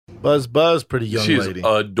Buzz, pretty young She's lady.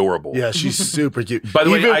 adorable. Yeah, she's super cute. By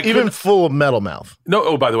the way, even full of metal mouth. No,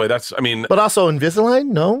 oh, by the way, But also Invisalign,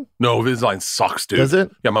 no? No, Invisalign sucks, dude. Does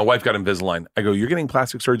it? Yeah, my wife got Invisalign. I go, you're getting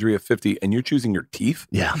plastic surgery at 50 and you're choosing your teeth?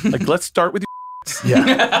 Yeah. Like, let's start with your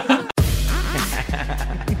Yeah.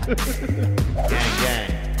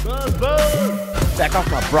 Gang. Buzz. Back off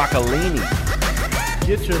my broccolini.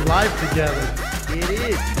 Get your life together. It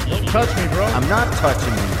is. Don't touch me, bro. I'm not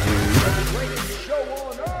touching you, dude.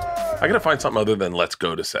 I got to find something other than let's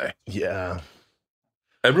go to say. Yeah.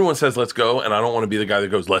 Everyone says let's go, and I don't want to be the guy that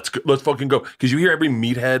goes, let's fucking go. Because you hear every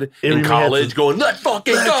meathead Every in meathead college says, going, let's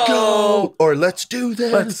fucking go. Or let's do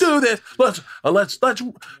this. Let's do this. Let's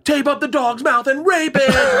tape up the dog's mouth and rape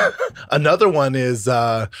it. Another one is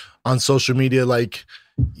on social media, like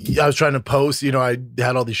I was trying to post, I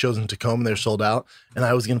had all these shows in Tacoma, they're sold out, and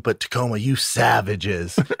I was going to put Tacoma, you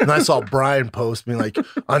savages. And I saw Brian post being like,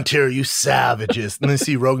 Ontario, you savages. And then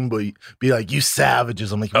see Rogan be like, you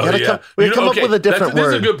savages. I'm like, we gotta come up with a different word.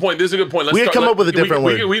 This is a good point. Let's we gotta come up with a different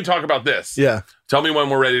word. We can talk about this. Yeah. Tell me when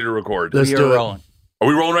we're ready to record. Let's do it. Rolling. Are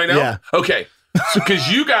we rolling right now? Yeah. Okay. So,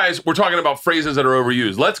 because you guys, we're talking about phrases that are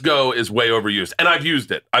overused. Let's go is way overused. And I've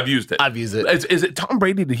used it. I've used it. Is it Tom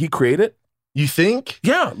Brady? Did he create it? You think?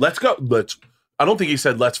 Yeah. Let's go. I don't think he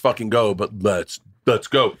said let's fucking go, but let's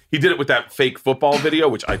go. He did it with that fake football video,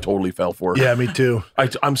 which I totally fell for. Yeah, me too.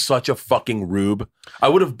 I'm such a fucking rube. I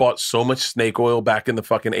would have bought so much snake oil back in the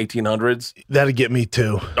fucking 1800s. That'd get me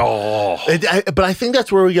too. Oh. But I think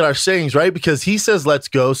that's where we get our sayings, right? Because he says, let's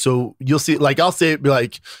go. So you'll see, like, I'll say it, be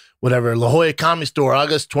like, whatever, La Jolla Comedy Store,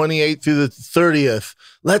 August 28th through the 30th.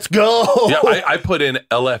 Let's go. Yeah, I put in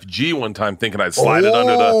LFG one time thinking I'd slide it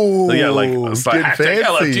under hashtag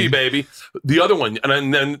LFG, baby. The other one,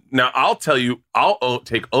 and then now I'll tell you, I'll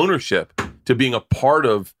take ownership to being a part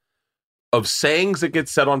of sayings that get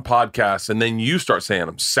said on podcasts, and then you start saying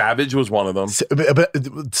them. Savage was one of them.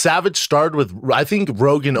 But Savage started with, I think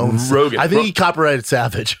Rogan owns Rogan. I think he copyrighted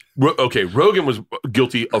Savage. Okay, Rogan was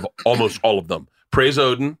guilty of almost all of them. Praise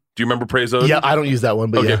Odin. Do you remember Praise Odin? Yeah, I don't use that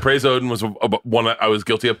one, but okay, yeah. Praise Odin was one I was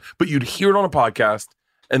guilty of. But you'd hear it on a podcast,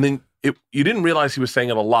 and then you didn't realize he was saying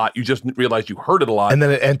it a lot. You just realized you heard it a lot. And then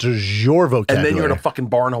it enters your vocabulary. And then you're in a fucking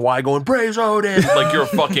bar in Hawaii going, Praise Odin. Like you're a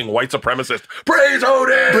fucking white supremacist. Praise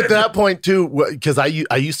Odin. But at that point, too, because I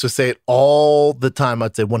used to say it all the time.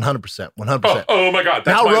 I'd say 100%, 100%. Oh my God.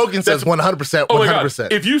 Now Rogan says 100%, Oh my 100%.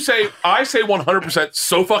 God. If you say, I say 100%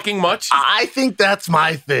 so fucking much. I think that's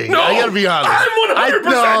my thing. No, I gotta be honest. I'm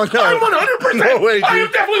 100%. No. I'm 100%. No way, dude. I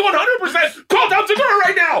am definitely 100%. Call Tom Segura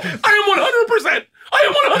right now. I am 100%. I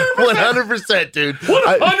am 100%. 100%, dude.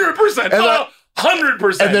 100%.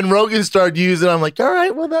 100%. And then Rogan started using it. I'm like, all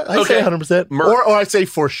right, well, I say 100%. Or I say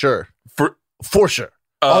for sure. For sure.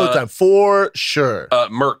 All the time. For sure.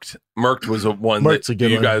 Merked was a one Merk's that a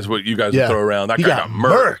good you one. guys would throw around. That guy got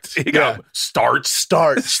murked. He got starch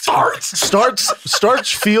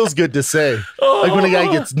feels good to say. Like when a guy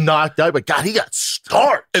gets knocked out, but God, he got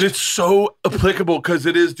starch. And it's so applicable because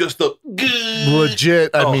it is just the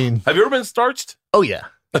legit. I mean, have you ever been starched? Oh yeah.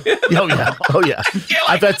 Oh yeah.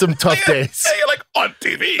 I've had some tough days. Yeah, you're like on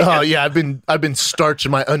TV. Oh yeah, I've been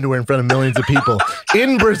starching my underwear in front of millions of people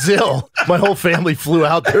in Brazil. My whole family flew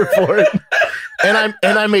out there for it, and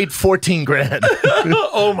I made 14 grand.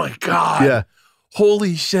 Oh my God. Yeah.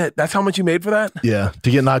 Holy shit. That's how much you made for that? Yeah,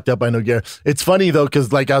 to get knocked up by Noguera. It's funny though,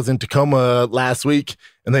 because like I was in Tacoma last week,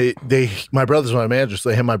 and my brother's my manager, so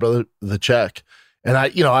they hand my brother the check. And I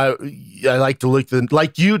like to look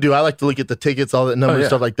like you do. I like to look at the tickets, all that number and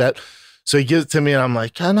stuff like that. So he gives it to me, and I'm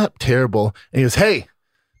like, I'm not terrible. And he goes, hey,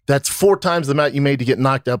 that's 4 times the amount you made to get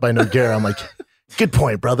knocked out by Noguera. I'm like, good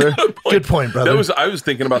point, brother. Good point, brother. I was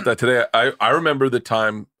thinking about that today. I remember the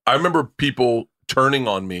time. I remember people turning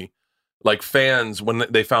on me, like fans, when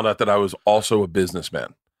they found out that I was also a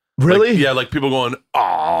businessman. Really? Like people going,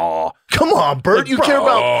 "Aw, come on, Bert, like, you care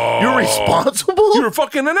about? You're responsible. You're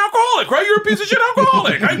fucking an alcoholic, right? You're a piece of shit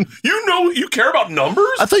alcoholic. You care about numbers.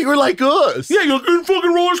 I thought you were like us. Yeah, you're in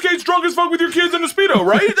fucking roller skates, drunk as fuck with your kids in a Speedo,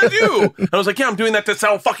 right? That's you." And I was like, "Yeah, I'm doing that to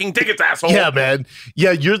sell fucking tickets, asshole." Yeah, man.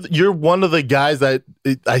 Yeah, you're one of the guys that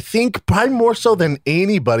I think probably more so than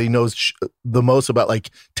anybody knows the most about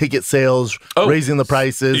like ticket sales, raising the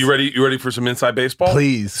prices. You ready? You ready for some inside baseball?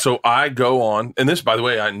 Please. So I go on, and this, by the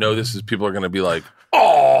way, I know this is people are going to be like,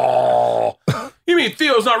 "Oh, you mean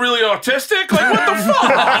Theo's not really autistic? Like what the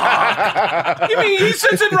fuck? You mean he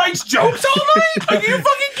sits and writes jokes all night? Like you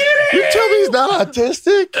fucking kidding? You tell me he's not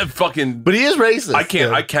autistic? But he is racist.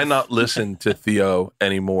 I cannot listen to Theo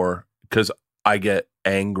anymore because I get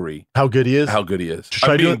angry. How good he is.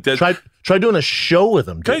 Try doing a show with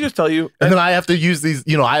him. Can I just tell you? And then I have to use these.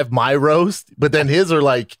 I have my roast, but then his are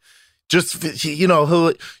like just you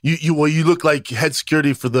look like head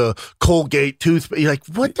security for the Colgate toothpaste. You're like,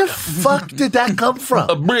 what the fuck did that come from?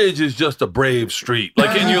 A bridge is just a brave street.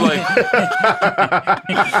 Like, and you're like,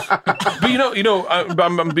 but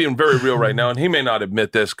I'm being very real right now, and he may not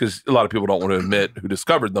admit this because a lot of people don't want to admit who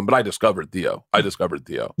discovered them, but I discovered Theo.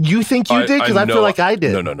 You think you did? Because I feel like I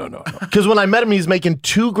did. No. Because when I met him, he's making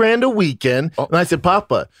 $2,000 a weekend, and I said,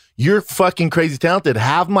 Papa, you're fucking crazy talented.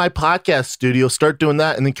 Have my podcast studio, start doing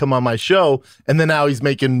that, and then come on my show. And then now he's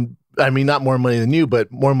making, I mean, not more money than you,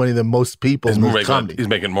 but more money than most people. He's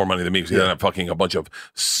making more money than me because he's not fucking a bunch of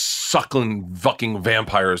suckling fucking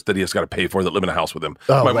vampires that he has got to pay for that live in a house with him.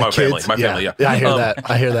 Oh, my family, yeah. Yeah,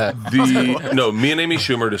 I hear that. Me and Amy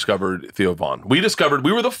Schumer discovered Theo Von. We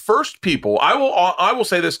were the first people. I will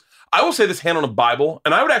say this hand on a Bible,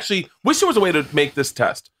 and I would actually wish there was a way to make this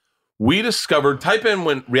test. We discovered, type in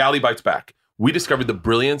when Reality Bites Back. We discovered the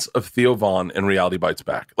brilliance of Theo Von and Reality Bites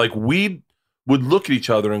Back. Like, we would look at each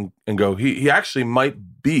other and go, he actually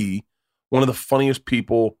might be one of the funniest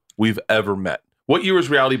people we've ever met. What year was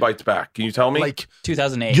Reality Bites Back? Can you tell me? Like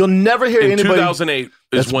 2008. You'll never hear anybody. 2008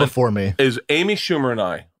 is when before me. Is Amy Schumer and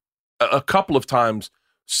I a couple of times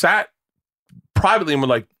sat privately and were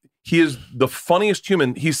like, he is the funniest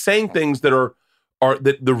human. He's saying things that are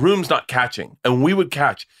that the room's not catching, and we would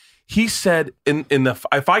catch. He said if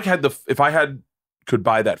I could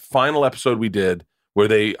buy that final episode we did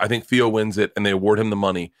where I think Theo wins it and they award him the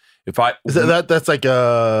money. That's like it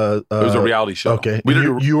was a reality show. Okay,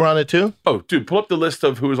 you were on it too. Oh, dude, pull up the list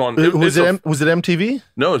of who was on. Was it MTV?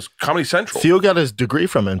 No, it's Comedy Central. Theo got his degree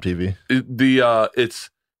from MTV.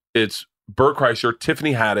 It's Bert Kreischer,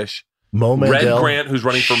 Tiffany Haddish, Mo Mandel, Red Grant, who's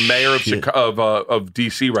running for mayor of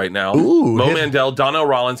DC right now. Ooh, Mo Mandel, Donnell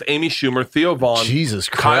Rollins, Amy Schumer, Theo Von, Jesus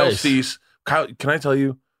Christ, Kyle Cease. Kyle, can I tell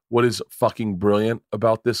you what is fucking brilliant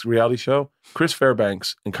about this reality show? Chris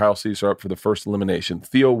Fairbanks and Kyle Cease are up for the first elimination.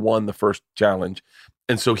 Theo won the first challenge,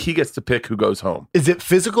 and so he gets to pick who goes home. Is it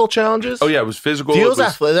physical challenges? Oh yeah, it was physical. Theo's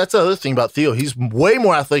athletic. That's the other thing about Theo. He's way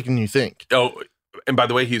more athletic than you think. Oh, and by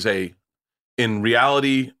the way, in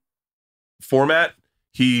reality format,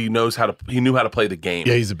 he knew how to play the game.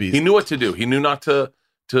 Yeah, he's a beast. He knew what to do. He knew not to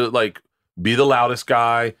like be the loudest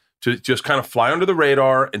guy, to just kind of fly under the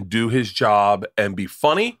radar and do his job and be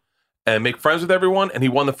funny and make friends with everyone. And he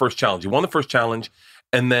won the first challenge.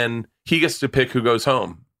 And then he gets to pick who goes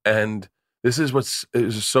home. And this is it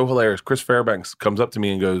was so hilarious. Chris Fairbanks comes up to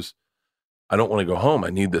me and goes, I don't want to go home. I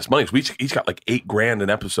need this money. So he's got like $8,000 an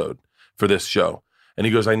episode for this show. And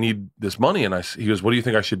he goes, I need this money. And he goes, what do you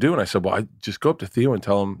think I should do? And I said, well, I just go up to Theo and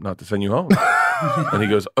tell him not to send you home. And he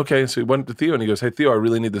goes, okay. So he went to Theo and he goes, hey, Theo, I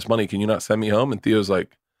really need this money. Can you not send me home? And Theo's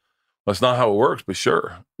like, well, that's not how it works, but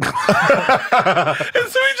sure. And so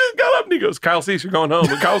he just got up and he goes, Kyle Cease, you're going home.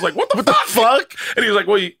 And Kyle's like, what the fuck? And he was like,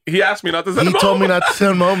 well, he asked me not to send him home. He told me not to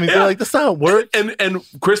send him home. He's like, that's not how it works. And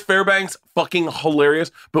Chris Fairbanks, fucking hilarious.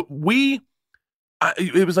 But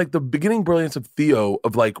it was like the beginning brilliance of Theo,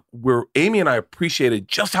 of like where Amy and I appreciated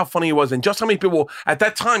just how funny he was and just how many people at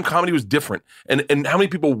that time comedy was different and how many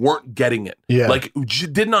people weren't getting it. Yeah. Like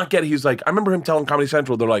did not get it. He's like, I remember him telling Comedy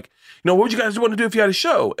Central, they're like, what would you guys want to do if you had a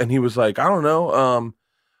show? And he was like, I don't know.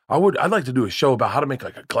 I'd like to do a show about how to make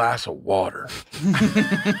like a glass of water.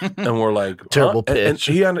 And we're like, terrible pitch.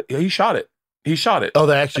 And he shot it. He shot it. Oh,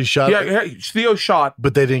 they actually shot it? Yeah, Theo shot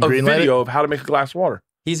but they didn't greenlight a video of how to make a glass of water.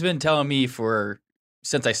 He's been telling me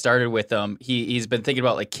since I started with him, he's been thinking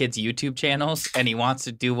about like kids' YouTube channels, and he wants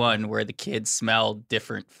to do one where the kids smell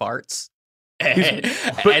different farts. And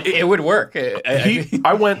it would work.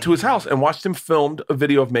 I went to his house and watched him filmed a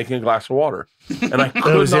video of making a glass of water, and I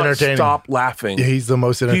could not stop laughing. Yeah, he's the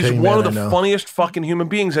most entertaining. He's one of the funniest fucking human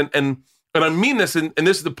beings, and I mean this, and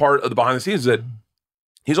this is the part of the behind the scenes, is that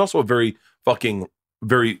he's also a very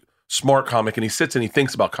smart comic, and he sits and he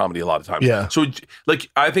thinks about comedy a lot of times. Yeah. So like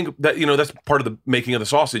I think that that's part of the making of the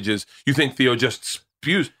sausage is you think Theo just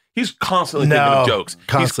spews. He's constantly thinking of jokes.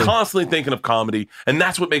 He's constantly thinking of comedy, and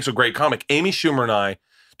that's what makes a great comic. Amy Schumer and I,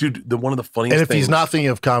 dude, one of the funniest things. And if he's not thinking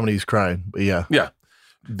of comedy, he's crying. But yeah. Yeah.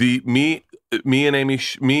 Me and Amy,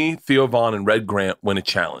 Theo Von and Red Grant win a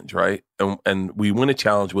challenge, right? And we win a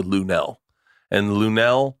challenge with Lunel. And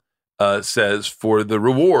Lunel says, for the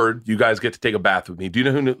reward, you guys get to take a bath with me. Do you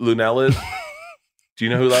know who Lunel is? Do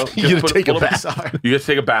you know who that? You get to take a bath. You get to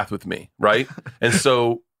take a bath with me, right? And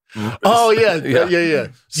so... Oh, yeah.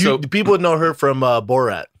 So people would know her from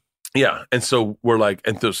Borat. Yeah. And so we're like,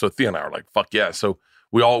 so Theo and I are like, fuck yeah. So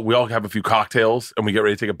we all have a few cocktails and we get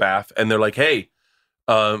ready to take a bath. And they're like, hey,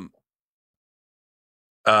 I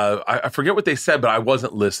forget what they said, but I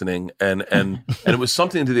wasn't listening. And it was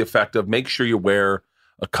something to the effect of make sure you wear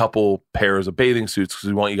a couple pairs of bathing suits because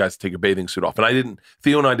we want you guys to take your bathing suit off. And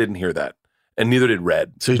Theo and I didn't hear that. And neither did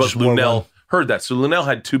Red. So but Lunel heard that. So Lunel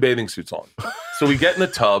had 2 bathing suits on. So we get in the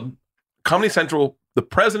tub. Comedy Central, the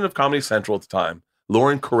president of Comedy Central at the time,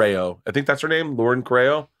 Lauren Correo, I think that's her name, Lauren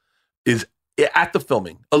Correo, is at the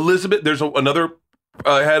filming. Elizabeth, there's another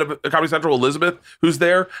head of Comedy Central, Elizabeth, who's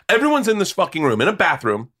there. Everyone's in this fucking room, in a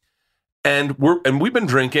bathroom. And we've been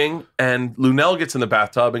drinking, and Lunel gets in the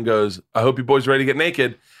bathtub and goes, I hope you boys are ready to get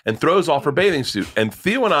naked, and throws off her bathing suit. And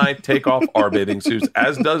Theo and I take off our bathing suits,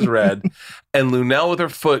 as does Red. And Lunel with her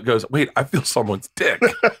foot goes, wait, I feel someone's dick.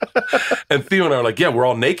 And Theo and I are like, yeah, we're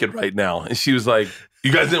all naked right now. And she was like,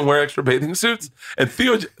 you guys didn't wear extra bathing suits? And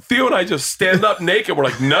Theo and I just stand up naked. We're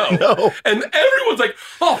like, no. And everyone's like,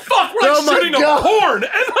 oh, fuck, we're like shooting a porn.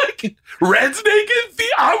 And like, Red's naked,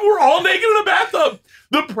 we're all naked in a bathtub.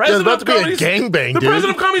 The president of Comedy gangbang, the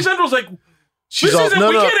president of Comedy Central is like, we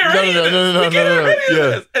can't air any of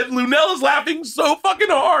this. And Lunel is laughing so fucking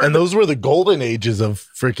hard. And those were the golden ages of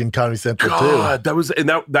freaking Comedy Central too.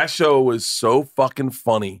 That show was so fucking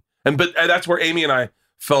funny. And that's where Amy and I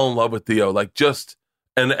fell in love with Theo. Like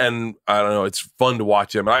and I don't know, it's fun to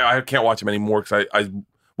watch him. I can't watch him anymore because I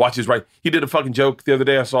watch his right. He did a fucking joke the other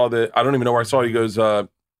day. I saw that. I don't even know where I saw it. He goes, he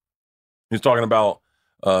was talking about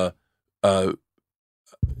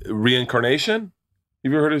reincarnation.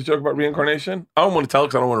 Have you ever heard his joke about reincarnation? I don't want to tell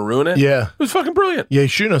because I don't want to ruin it. Yeah. It was fucking brilliant. Yeah,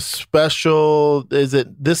 he's shooting a special. Is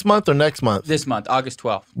it this month or next month? This month, August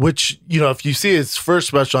 12th. Which, if you see his first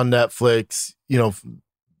special on Netflix,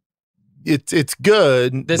 it's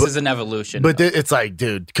good. This is an evolution. But it's like,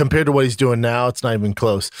 dude, compared to what he's doing now, it's not even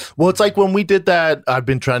close. Well, it's like when we did that, I've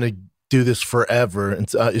been trying to do this forever.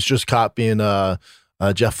 And it's just copying Jeff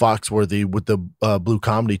Foxworthy with the Blue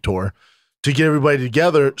Comedy Tour to get everybody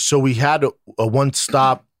together. So we had a one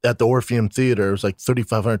stop at the Orpheum Theater. It was like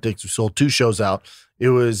 3,500 tickets. We sold 2 shows out. It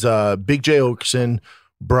was Big J Okerson.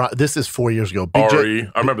 This is 4 years ago. Ari,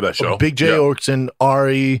 I remember that show. Big J Okerson,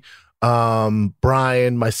 Ari,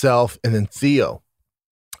 Brian, myself, and then Theo.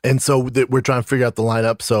 And so we're trying to figure out the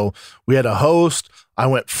lineup. So we had a host. I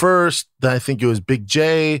went first. Then I think it was Big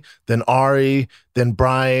J, then Ari, then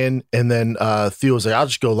Brian, and then Theo was like, I'll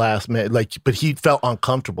just go last, man. But he felt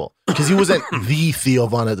uncomfortable because he wasn't the Theo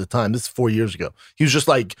Von at the time. This is 4 years ago. He was just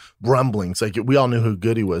like rumblings. Like we all knew who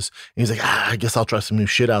good he was. And he's like, I guess I'll try some new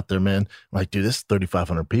shit out there, man. I'm like, dude, this is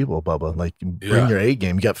 3,500 people, Bubba. Like, bring your A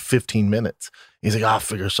game. You got 15 minutes. He's like, I'll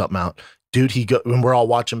figure something out. Dude, when we're all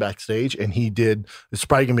watching backstage, and he did, it's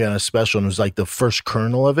probably gonna be on a special, and it was like the first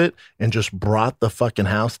kernel of it, and just brought the fucking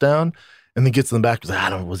house down, and then gets in the back,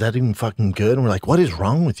 was that even fucking good? And we're like, what is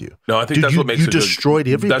wrong with you? No, I think dude, what makes you destroyed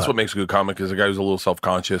everybody. That's what makes a good comic, is a guy who's a little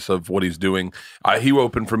self-conscious of what he's doing. He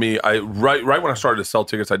opened for me, right when I started to sell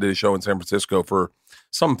tickets, I did a show in San Francisco for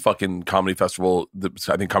some fucking comedy festival that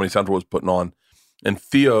I think Comedy Central was putting on, and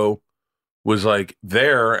Theo was like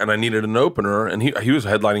there, and I needed an opener, and he was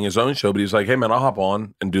headlining his own show, but he was like, hey man, I'll hop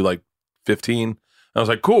on and do like 15. And I was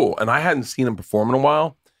like, cool. And I hadn't seen him perform in a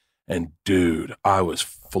while, and dude, I was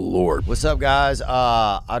floored. What's up, guys?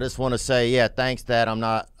 I just want to say, thanks that I'm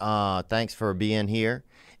not, thanks for being here.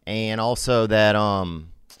 And also that,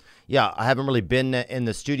 I haven't really been in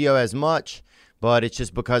the studio as much, but it's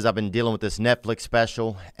just because I've been dealing with this Netflix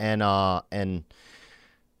special and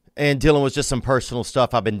dealing with just some personal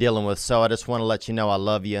stuff I've been dealing with. So I just want to let you know I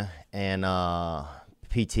love you. And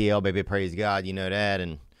PTL, baby, praise God, you know that.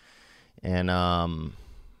 And I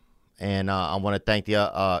want to thank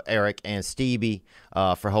Eric and Stevie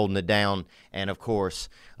for holding it down. And, of course,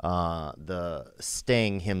 the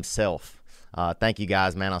Sting himself. Thank you,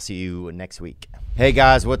 guys, man. I'll see you next week. Hey,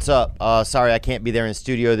 guys, what's up? Sorry I can't be there in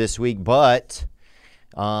studio this week, but,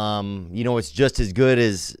 it's just as good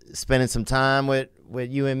as spending some time with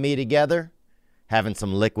you and me together, having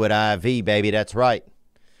some liquid IV, baby. That's right.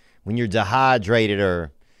 When you're dehydrated,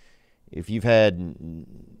 or if you've had,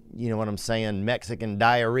 you know what I'm saying, Mexican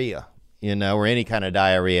diarrhea, or any kind of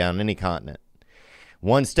diarrhea on any continent.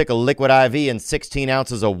 1 stick of liquid IV and 16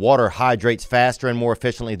 ounces of water hydrates faster and more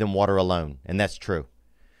efficiently than water alone. And that's true.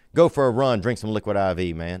 Go for a run, drink some liquid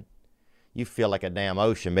IV, man. You feel like a damn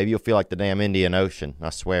ocean. Maybe you'll feel like the damn Indian Ocean.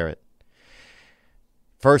 I swear it.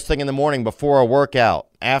 First thing in the morning, before a workout,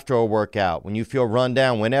 after a workout, when you feel run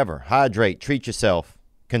down, whenever, hydrate, treat yourself.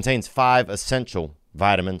 Contains 5 essential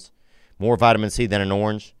vitamins, more vitamin C than an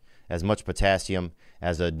orange, as much potassium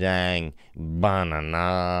as a dang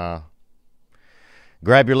banana.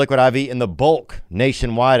 Grab your Liquid IV in the bulk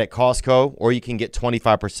nationwide at Costco, or you can get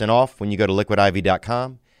 25% off when you go to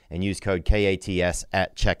liquidiv.com and use code KATS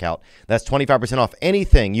at checkout. That's 25% off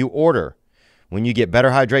anything you order when you get better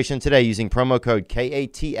hydration today using promo code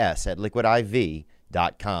KATS at liquidiv.com.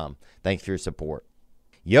 sportsbook.com. Thanks for your support.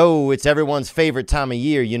 Yo, it's everyone's favorite time of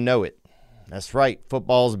year. You know it. That's right.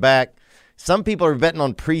 Football's back. Some people are betting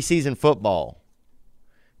on preseason football,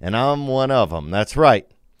 and I'm one of them. That's right.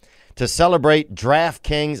 To celebrate,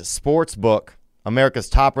 DraftKings Sportsbook, America's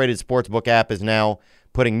top-rated sportsbook app, is now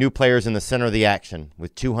putting new players in the center of the action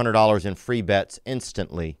with $200 in free bets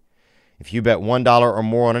instantly. If you bet $1 or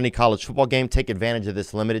more on any college football game, take advantage of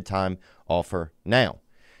this limited time offer now.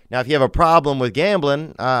 Now, if you have a problem with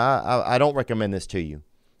gambling, I don't recommend this to you,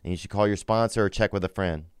 and you should call your sponsor or check with a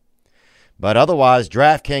friend. But otherwise,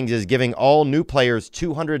 DraftKings is giving all new players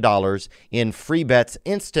 $200 in free bets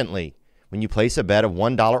instantly when you place a bet of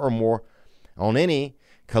 $1 or more on any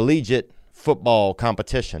collegiate football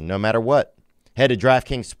competition, no matter what. Head to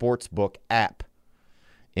DraftKings Sportsbook app,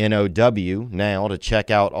 NOW, now to check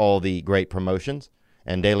out all the great promotions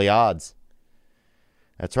and daily odds.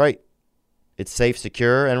 That's right. It's safe,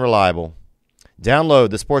 secure, and reliable. Download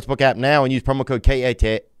the Sportsbook app now and use promo code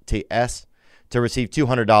KATS to receive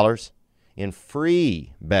 $200 in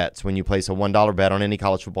free bets when you place a $1 bet on any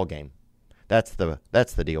college football game. That's the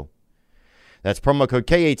deal. That's promo code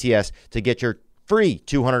KATS to get your free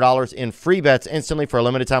 $200 in free bets instantly for a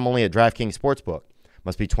limited time only at DraftKings Sportsbook.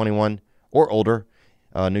 Must be 21 or older.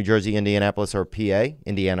 New Jersey, Indianapolis, or PA.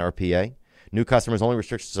 Indiana or PA. New customers only.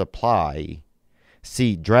 Restrictions apply.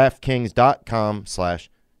 See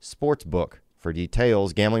DraftKings.com/sportsbook for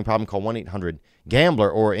details. Gambling problem? Call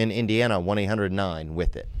 1-800-GAMBLER or in Indiana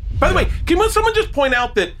 1-800-9-WITH-IT. By the way, can someone just point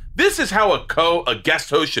out that this is how a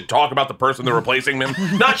guest host should talk about the person they're replacing them?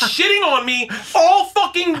 Not shitting on me all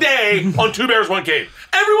fucking day on Two Bears, One Cave.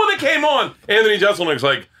 Everyone that came on, Anthony Jeselnik's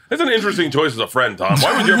like, that's an interesting choice as a friend, Tom.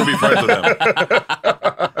 Why would you ever be friends with him?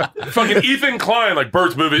 Fucking Ethan Klein, like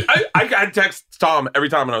Bert's movie. I text Tom every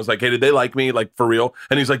time and I was like, hey, did they like me? Like, for real?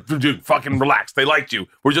 And he's like, dude, fucking relax. They liked you.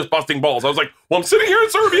 We're just busting balls. I was like, well, I'm sitting here in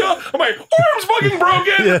Serbia. My arm's fucking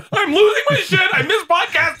broken. Yeah. I'm losing my shit. I miss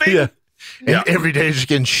podcasting. Yeah. And every day just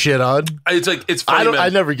getting shit on. It's like, it's funny, I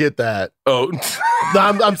never get that. Oh. No,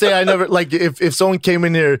 I'm saying I never, like, if someone came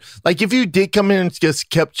in here, like, if you did come in and just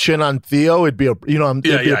kept shit on Theo, it'd be a, it'd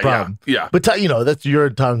be a problem. Yeah. But, that's your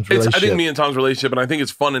Tom's relationship. I think me and Tom's relationship, and I think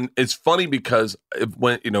it's fun, and it's funny because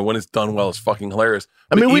when it's done well, it's fucking hilarious.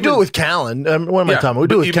 I mean, we do it with Callan. What am I talking about? We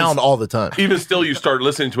do it with Callan all the time. Even still, you start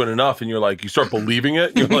listening to it enough, and you're like, you start believing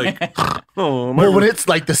it. You're like, oh, well, when it's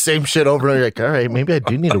like the same shit over and over, you're like, all right, maybe I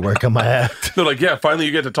do need to work on my act. They're like, yeah, finally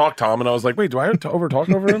you get to talk, Tom. And I was like, wait, do I have to over-talk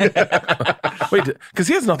over him? Wait, because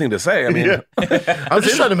he has nothing to say. I mean, I'm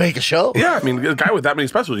just trying to make a show. Yeah, I mean, a guy with that many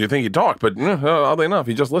specials, you think he'd talk, but oddly enough,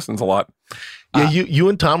 he just listens a lot. Yeah, you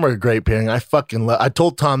and Tom are a great pairing. I fucking love. I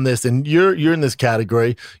told Tom this, and you're in this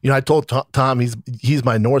category. I told Tom he's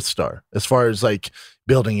my North Star as far as like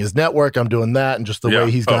building his network. I'm doing that, and just the way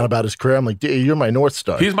he's gone about his career. I'm like, dude, you're my North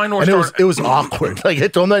Star. He's my North Star. It was awkward. Like I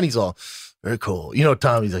told him that, and he's all, very cool.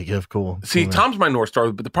 Tom, he's like, yeah, cool. See, cool, Tom's my North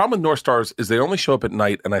Star, but the problem with North Stars is they only show up at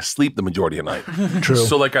night, and I sleep the majority of the night. True.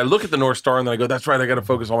 So, like, I look at the North Star, and then I go, that's right, I got to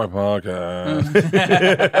focus on my podcast.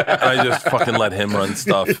 And I just fucking let him run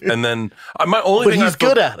stuff. And then my only thing he's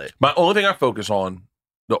good at it. My only thing I focus on,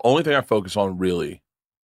 really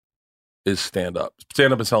is stand-up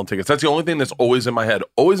and selling tickets. That's the only thing that's always in my head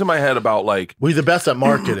about, like, we're the best at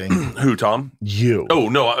marketing. Who, Tom? You. Oh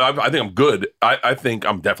no, I think I'm good. I think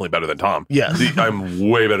I'm definitely better than Tom. Yes. I'm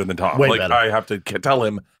way better than Tom. Way better. I have to tell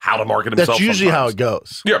him how to market himself. That's usually sometimes. how it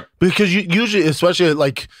goes. Yeah, because you usually, especially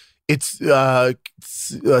like it's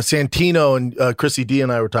Santino and Chrissy D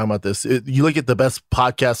and I were talking about this. You look at the best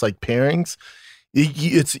podcast like pairings.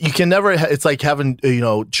 You can never. It's like having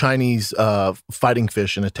Chinese fighting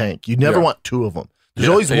fish in a tank. You never want two of them. There's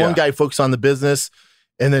always one guy focused on the business,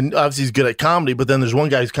 and then obviously he's good at comedy. But then there's one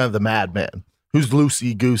guy who's kind of the madman, who's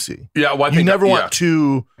loosey goosey. Yeah, well, you never want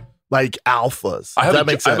two like alphas. I have a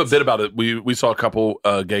bit about it. We saw a couple,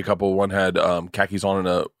 gay couple. One had khakis on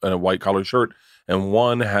and a white collar shirt. And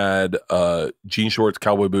one had jean shorts,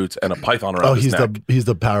 cowboy boots, and a python around his neck. He's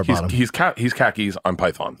the power bottom. He's khakis on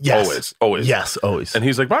python. Yes. Always. Yes, always. And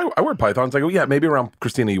he's like, well, I wear pythons. I go, yeah, maybe around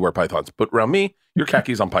Christina you wear pythons, but around me, you're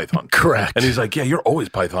khakis on python. Correct. And he's like, yeah, you're always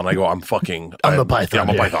python. I go, I'm the python. Yeah, I'm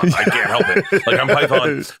a python. I can't help it. Like, I'm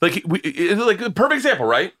python. Like, like a perfect example,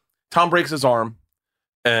 right? Tom breaks his arm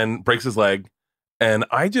and breaks his leg. And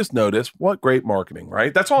I just noticed what great marketing,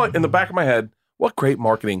 right? That's all in the back of my head. What great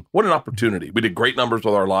marketing. What an opportunity. We did great numbers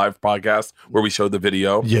with our live podcast where we showed the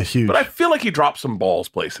video. Yeah, huge. But I feel like he dropped some balls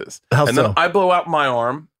places. Then I blow out my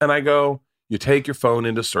arm and I go, you take your phone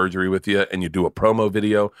into surgery with you and you do a promo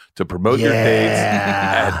video to promote your dates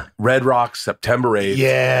at Red Rocks September 8th.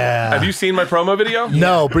 Yeah. Have you seen my promo video?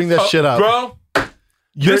 No, bring that shit up. Bro,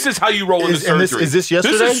 This is how you roll into surgery. Is this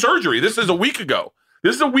yesterday? This is surgery. This is a week ago.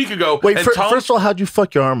 Wait, first of all, how'd you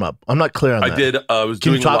fuck your arm up? I'm not clear on that. I did.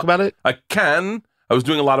 Can you talk about it? I can. I was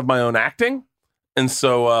doing a lot of my own acting. And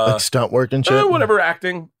so like stunt work and shit? Whatever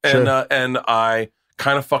acting. Sure. And I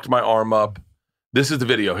kind of fucked my arm up. This is the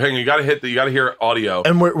video. Hang on, you gotta hear audio.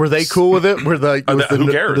 And were they cool with it? Were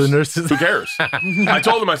who cares? The nurses? Who cares? I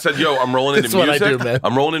told them, I said, yo, I'm rolling into music. What I do, man.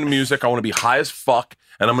 I'm rolling into music. I want to be high as fuck.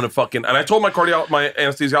 And I'm gonna fucking, and I told my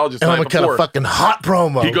anesthesiologist, and I'm gonna cut a fucking hot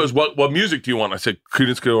promo. He goes, what music do you want? I said,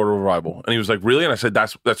 Creedence Clearwater Revival. And he was like, really? And I said,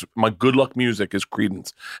 that's my good luck music is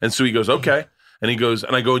Creedence. And so he goes, okay. And he goes,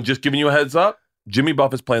 and I go, just giving you a heads up, Jimmy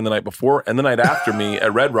Buff is playing the night before and the night after me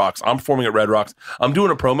at Red Rocks. I'm performing at Red Rocks. I'm doing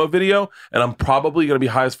a promo video and I'm probably going to be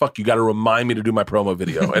high as fuck. You got to remind me to do my promo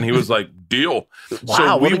video. And he was like, deal. Wow,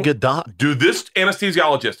 so what a good doc. Do this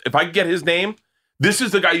anesthesiologist. If I get his name, this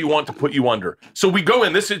is the guy you want to put you under. So we go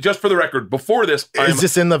in. This is just for the record. Before this, is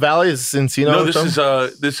this in the Valley? Is this Encino? No,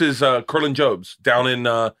 this is Curlin Jobs down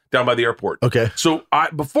by the airport. Okay. So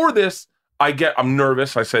before this, I'm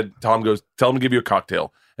nervous. I said, Tom goes, tell him to give you a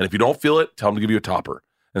cocktail. And if you don't feel it, tell him to give you a topper.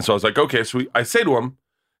 And so I was like, okay. So I say to him,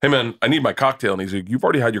 hey man, I need my cocktail. And he's like, you've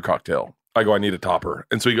already had your cocktail. I go, I need a topper.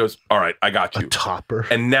 And so he goes, all right, I got you. A topper.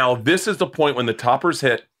 And now this is the point when the toppers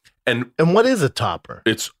hit. And what is a topper?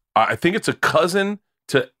 I think it's a cousin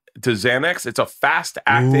to Xanax. It's a fast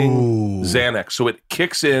acting Xanax. So it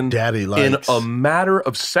kicks in in a matter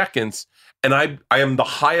of seconds. And I am the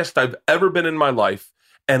highest I've ever been in my life.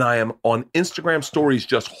 And I am on Instagram stories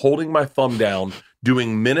just holding my thumb down,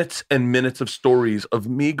 doing minutes and minutes of stories of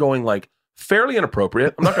me going like fairly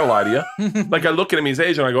inappropriate. I'm not going to lie to you. Like I look at him, he's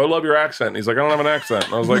Asian. I go, I love your accent. And he's like, I don't have an accent.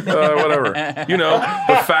 And I was like, whatever. You know,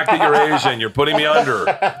 the fact that you're Asian, you're putting me under.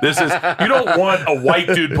 You don't want a white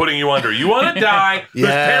dude putting you under. You want to die. His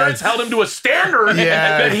parents held him to a standard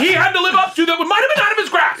that he had to live up to that might have been out of his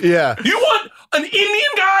grasp. Yeah. You want an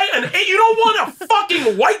Indian guy, you don't want a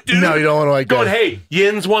fucking white dude. No, you don't want a white guy. Going, hey,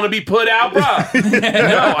 yins want to be put out, bro.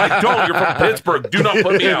 No, I don't. You're from Pittsburgh. Do not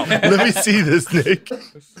put me out. Let me see this, Nick.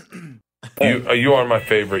 You are my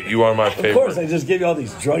favorite. You are my favorite. Of course, I just give you all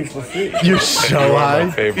these drugs for free. You're so high.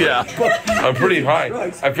 My favorite. Yeah. I'm pretty high.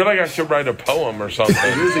 I feel like I should write a poem or something.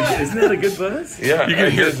 Isn't that a good buzz? Yeah. You can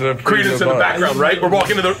hear Creedence in the background, right? We're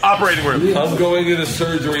walking into the operating room. I'm going into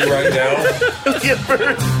surgery right now.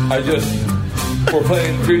 We're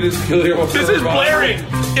playing Creedence Clearwater. This is blaring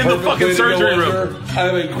in the fucking surgery room. I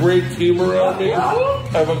have a great team around me. We're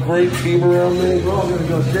all going to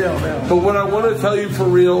go to jail now. But what I want to tell you for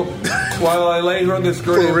real, while I lay here on this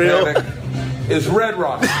gurney and panic, is Red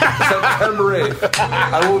Rocks, September 8th.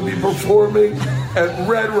 I will be performing at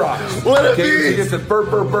Red Rocks. What a Tickets at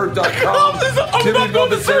BurtBurtBurt.com. Jimmy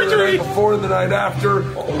Buff is there the night before and the night after.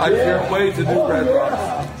 I can't wait to do Red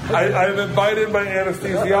Rocks. I have invited my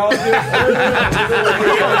anesthesiologist.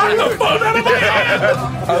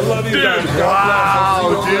 I love you guys.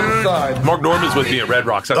 Wow, dude. Mark Norman's with me at Red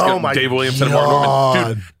Rocks. That's good. Dave Williamson and Mark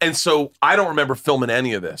Norman. Dude. And so I don't remember filming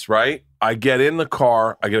any of this, right? I get in the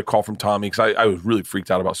car. I get a call from Tommy because I was really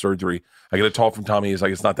freaked out about surgery. I get a call from Tommy. He's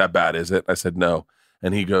like, it's not that bad, is it? I said, no.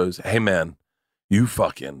 And he goes, hey, man, you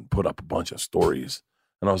fucking put up a bunch of stories.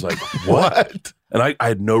 And I was like, what? And I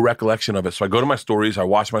had no recollection of it. So I go to my stories. I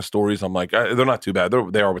watch my stories. I'm like, they're not too bad.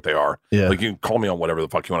 They are what they are. Yeah. Like, you can call me on whatever the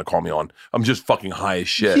fuck you want to call me on. I'm just fucking high as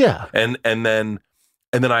shit. Yeah. And then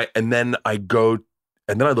I go,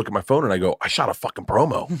 and then I look at my phone and I go, I shot a fucking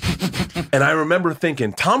promo. And I remember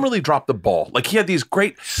thinking, Tom really dropped the ball. Like, he had these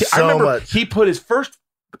great, I remember he put his first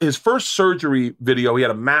surgery video, he had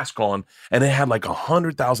a mask on and it had like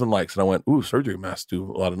 100,000 likes. And I went, ooh, surgery masks do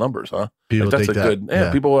a lot of numbers, huh? People like, that's think a good,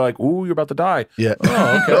 yeah. People were like, ooh, you're about to die. Yeah.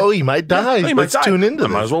 Oh, okay. Oh, you might die. Yeah, Let's tune into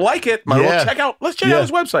this. Might as well like it. Might as well check out. Let's check out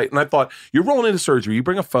his website. And I thought, you're rolling into surgery. You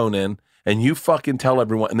bring a phone in and you fucking tell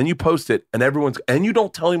everyone, and then you post it, and and you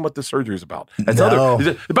don't tell him what the surgery is about. That's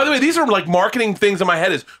by the way, these are like marketing things in my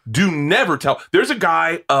head. Is do never tell. There's a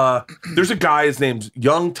guy. His name's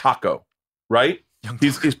Young Taco, right?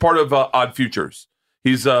 He's part of Odd Futures.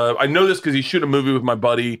 He's I know this because he shot a movie with my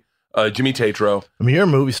buddy Jimmy Tatro. I mean, you're a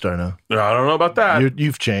movie star now. I don't know about that.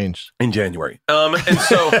 You've changed in January. And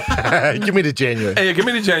so give me the January. Give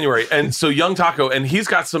me the January. And so Young Taco, and he's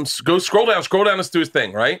got some. Go scroll down. Let's do his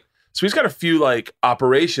thing, right? So he's got a few like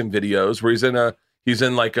operation videos where he's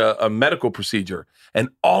in like a medical procedure, and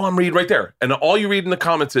all I'm reading right there, and all you read in the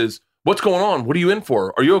comments is, "What's going on? What are you in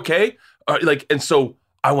for? Are you okay?" And so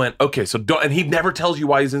I went, "Okay." So don't, and he never tells you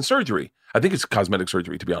why he's in surgery. I think it's cosmetic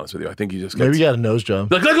surgery, to be honest with you. I think he just maybe you got a nose job.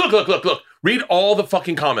 Look. Read all the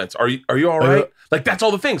fucking comments. Are you all right? Like, that's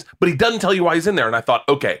all the things. But he doesn't tell you why he's in there. And I thought,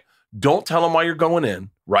 okay, don't tell him why you're going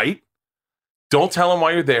in, right? Don't tell them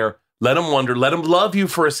why you're there. Let them wonder. Let them love you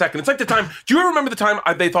for a second. It's like the time. Do you remember the time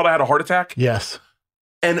they thought I had a heart attack? Yes.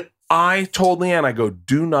 And I told Leanne, I go,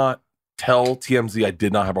 do not tell TMZ I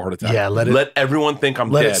did not have a heart attack. Yeah, let everyone think I'm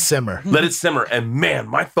dead. Let it simmer. Let it simmer. And man,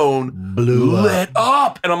 my phone blew lit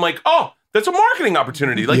up. And I'm like, oh, that's a marketing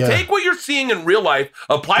opportunity. Like, take what you're seeing in real life,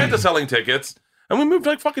 apply it to selling tickets. And we moved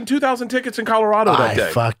like fucking 2,000 tickets in Colorado that day.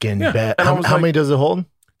 I fucking bet. And how many does it hold?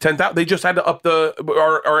 10,000. They just had to up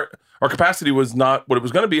our capacity was not what it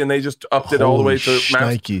was going to be, and they just upped it all the way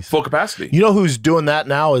to full capacity. You know who's doing that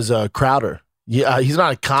now is Crowder. Yeah, he's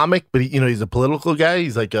not a comic, but he's a political guy.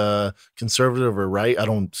 He's like a conservative or right. I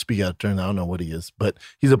don't speak out of turn. I don't know what he is, but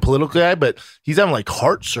he's a political guy. But he's having like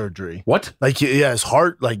heart surgery. What? Like, his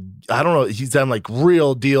heart. Like, I don't know. He's having like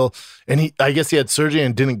real deal, and I guess he had surgery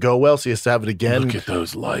and it didn't go well, so he has to have it again. Look at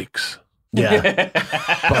those likes. Yeah.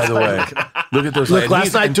 By the way, look at those. Look,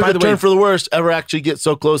 last night took a turn for the worst. Ever actually get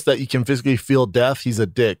so close that you can physically feel death? He's a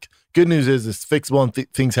dick. Good news is it's fixable and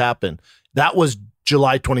things happen. That was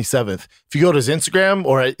July 27th. If you go to his Instagram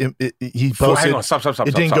or he posted, hang on, stop.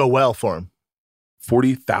 It didn't go well for him.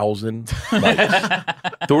 40,000 likes.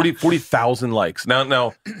 40,000 likes.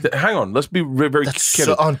 Now, hang on. Let's be very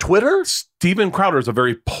so on Twitter. Steven Crowder is a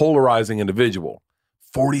very polarizing individual.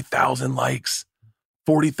 40,000 likes.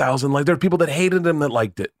 40,000 likes. There are people that hated him that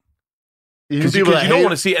liked it. Because you don't want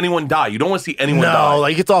to see anyone die. You don't want to see anyone die. No,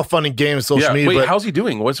 like it's all fun and games, social media. Wait, but how's he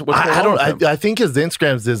doing? What's going on with him? I think his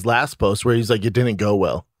Instagram's his last post where he's like, it didn't go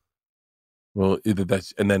well. Well, either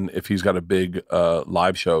that's, and then if he's got a big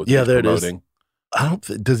live show, there it is.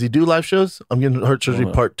 Does he do live shows? I'm getting heart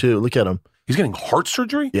surgery part 2. Look at him. He's getting heart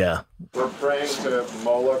surgery? Yeah. We're praying to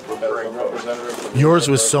Moloch as a representative. Yours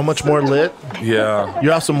was so much more lit. Yeah.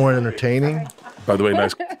 You're also more entertaining. By the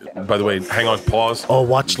way, hang on, pause. Oh,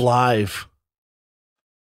 watch live.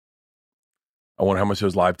 I wonder how much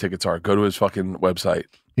those live tickets are. Go to his fucking website.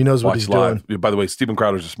 He knows what he's doing. By the way, Steven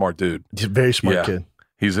Crowder's a smart dude. He's a very smart kid.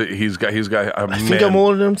 He's got. I think I'm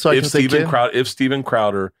older than him, so I can say kid. If Steven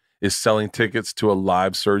Crowder is selling tickets to a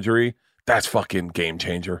live surgery, that's fucking game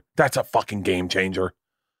changer. That's a fucking game changer.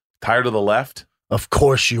 Tired of the left? Of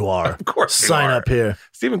course you are. Of course, sign up here.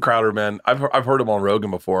 Steven Crowder, man. I've heard him on Rogan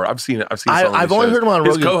before. I've seen it. I've only heard him on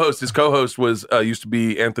Rogan. His co-host was used to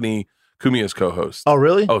be Anthony Cumia's co-host. Oh,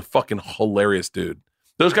 really? Oh, fucking hilarious, dude.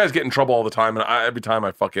 Those guys get in trouble all the time, and every time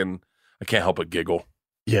I can't help but giggle.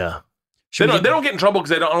 Yeah. They don't get in trouble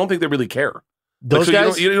because I don't think they really care. Those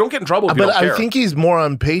guys, you don't get in trouble if you don't care. I think he's more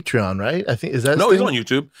on Patreon, right? I think he's on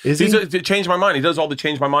YouTube. Is he? He's Change My Mind. He does all the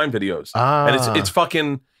Change My Mind videos, and it's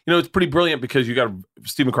fucking. It's pretty brilliant because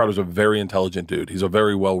Steven Crowder's a very intelligent dude. He's a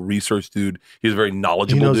very well researched dude. He's a very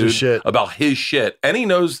knowledgeable dude about his shit, and he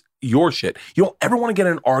knows your shit. You don't ever want to get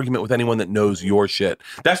in an argument with anyone that knows your shit.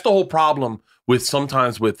 That's the whole problem with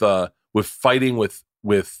sometimes with fighting with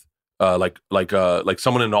someone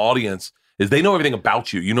in the audience is they know everything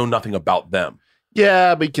about you. You know nothing about them.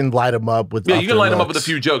 Yeah, but you can light them up with. Yeah, you can light them up with a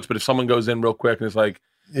few jokes. But if someone goes in real quick and it's like,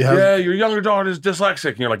 yeah, your younger daughter's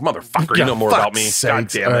dyslexic, and you're like, motherfucker, you know more about me. God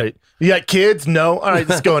damn it. Right. You got kids? No. All right,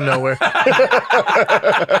 it's going nowhere.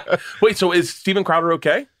 Wait, so is Steven Crowder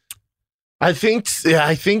okay? I think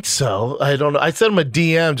so. I don't know. I sent him a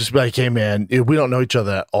DM, just be like, hey, man, we don't know each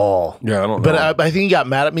other at all. Yeah, I don't know. But I think he got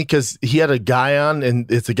mad at me because he had a guy on, and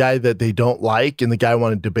it's a guy that they don't like, and the guy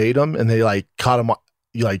wanted to debate him, and they like caught him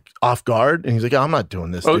off guard, and he's like, I'm not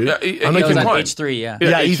doing this, dude. I'm Ethan Klein. H3,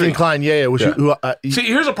 yeah, Ethan Klein, yeah. See,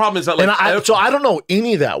 here's the problem is that so I don't know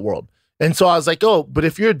any of that world. And so I was like, oh, but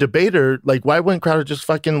if you're a debater, like, why wouldn't Crowder just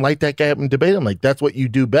fucking light that guy up and debate him? Like, that's what you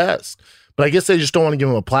do best. But I guess they just don't want to give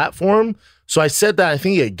him a platform. So I said that. I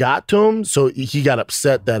think it got to him. So he got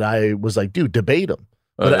upset that I was like, dude, debate him.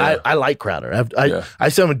 But I like Crowder. I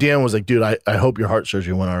sent him a DM and was like, dude, I hope your heart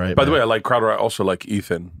surgery went all right. By the way, I like Crowder. I also like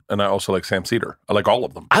Ethan. And I also like Sam Cedar. I like all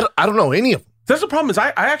of them. I don't know any of them. That's the problem is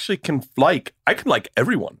I actually can like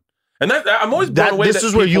everyone. And I'm always blown away. This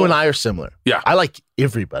is where you and I are similar. Yeah. I like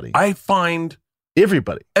everybody. I find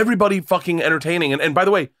everybody fucking entertaining. And by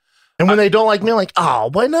the way, and when they don't like me, I'm like, oh,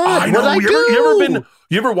 why not? I know.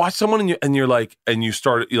 You ever watch someone and you're like, and you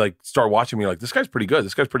start watching me, you're like, this guy's pretty good.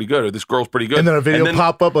 This guy's pretty good. Or this girl's pretty good. And then a video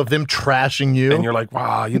pop up of them trashing you. And you're like,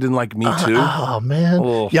 wow, you didn't like me too? Oh, man.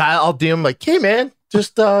 Oh. Yeah, I'll DM like, hey, man,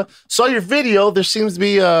 just saw your video. There seems to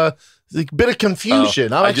be a bit of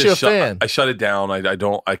confusion. I'm actually a fan. I shut it down. I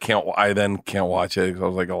then can't watch it because I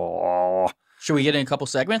was like, oh. Should we get in a couple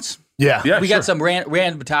segments? Yeah. We got some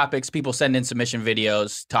random topics. People send in submission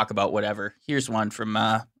videos, talk about whatever. Here's one from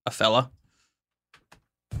a fella.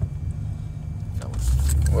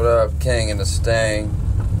 What up, King and the Stang?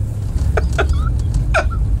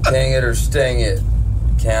 King it or sting it?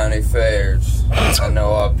 county fairs. I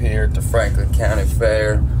know up here at the Franklin County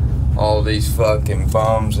Fair, all these fucking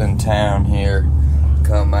bums in town here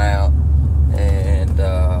come out and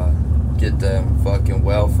get them fucking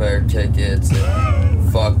welfare tickets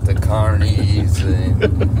and fuck the carnies and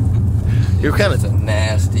you're kind of a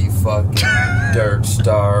nasty fucking dirt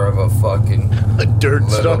star of a fucking dirt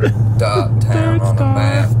little star dot town on a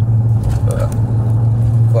map.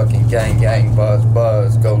 Fucking gang,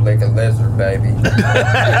 buzz, go lick a lizard, baby.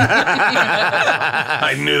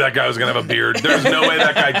 I knew that guy was gonna have a beard. There's no way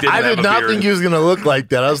that guy didn't have a beard. I did not think he was gonna look like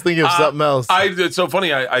that. I was thinking of something else. It's so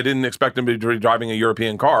funny. I didn't expect him to be driving a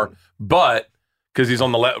European car, but because he's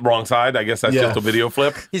on the wrong side, I guess that's just a video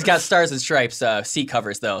flip. He's got stars and stripes seat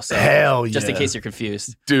covers though, so hell yeah. Just in case you're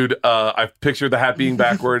confused, dude. I pictured the hat being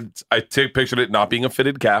backwards. I pictured it not being a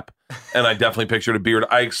fitted cap, and I definitely pictured a beard.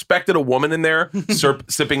 I expected a woman in there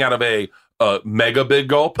sipping out of a mega big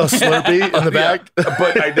gulp, a Slurpee in the back,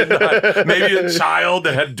 but I did not. Maybe a child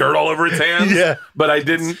that had dirt all over its hands. Yeah, but I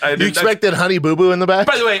didn't. You expected Honey Boo Boo in the back.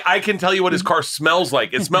 By the way, I can tell you what his car smells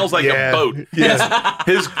like. It smells like a boat. Yeah,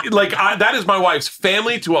 that is my wife's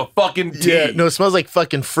family to a fucking T. Yeah, no, it smells like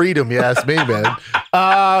fucking freedom. You ask me, man.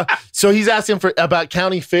 So he's asking about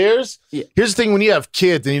county fairs. Yeah. Here's the thing: when you have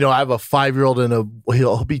kids, and I have a 5-year-old and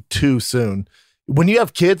he'll be 2 soon. When you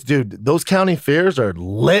have kids, dude, those county fairs are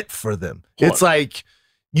lit for them. It's like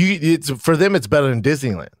for them, it's better than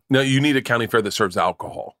Disneyland. No, you need a county fair that serves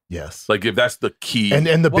alcohol. Yes, like if that's the key.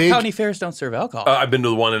 And the big county fairs don't serve alcohol. I've been to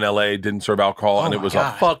the one in LA, didn't serve alcohol, and it was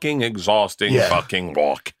a fucking exhausting fucking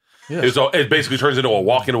walk. Yeah. It basically turns into a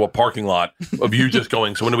walk into a parking lot of you just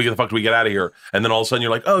going, so when the fuck do we get out of here? And then all of a sudden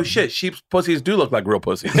you're like, oh shit, sheep's pussies do look like real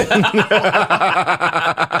pussies. They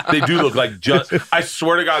do look like I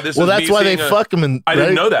swear to God, well, that's why they fuck them. I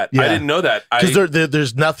didn't know that. Yeah. I didn't know that. Because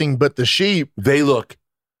there's nothing but the sheep. They look,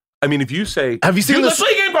 I mean, if you say, have you seen this? Let's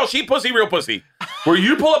play a game called Sheep Pussy, Real Pussy, where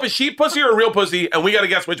you pull up a sheep pussy or a real pussy, and we got to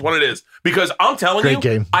guess which one it is. Because I'm telling you,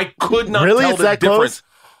 game. I could not really? tell It's the that difference. Close?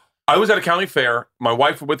 I was at a county fair. My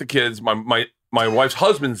wife with the kids. My wife's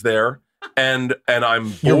husband's there, and I'm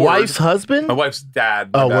bored. Your wife's husband? My wife's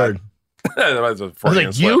dad. Oh, word. That's a I was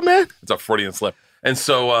like, you, man? It's a Freudian slip. And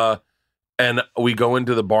so, and we go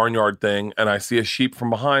into the barnyard thing, and I see a sheep from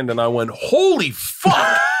behind, and I went, holy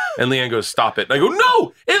fuck! And Leanne goes, stop it. And I go,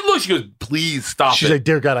 no, it looks. She goes, please stop She's like,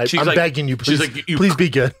 dear God, I'm begging you, please, please be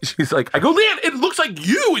good. She's like, I go, Leanne, it looks like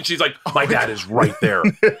you. And she's like, my dad is right there.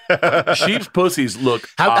 Sheep's pussies look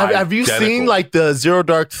Have you seen like the Zero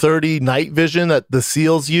Dark 30 night vision that the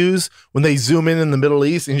SEALs use when they zoom in the Middle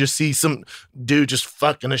East and you just see some dude just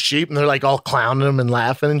fucking a sheep and they're like all clowning him and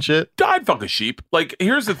laughing and shit? I'd fuck a sheep. Like,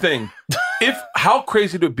 here's the thing. How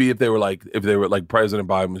crazy would it be if they were like President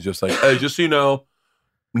Biden was just like, hey, just so you know,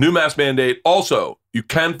 new mask mandate. Also, you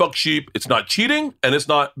can fuck sheep. It's not cheating and it's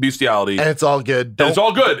not bestiality. And it's all good. It's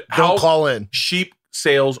all good. Don't call in. Sheep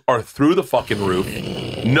sales are through the fucking roof.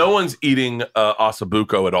 No one's eating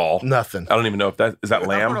ossobuco at all. Nothing. I don't even know if is that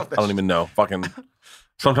lamb? I don't even know. Fucking.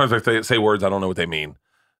 Sometimes I say words I don't know what they mean.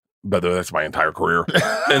 But that's my entire career.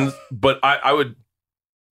 But I would.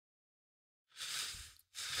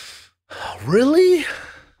 Really?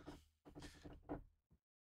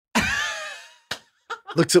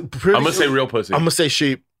 Looks pretty. I'm gonna say real pussy. I'm gonna say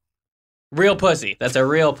sheep. Real pussy. That's a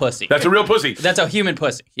real pussy. That's a real pussy. That's a human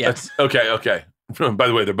pussy. Yes. Okay. By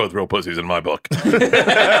the way, they're both real pussies in my book. Okay,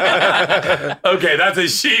 that's a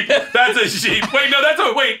sheep. That's a sheep. Wait,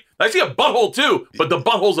 no, wait. I see a butthole too, but the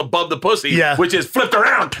butthole's above the pussy, which is flipped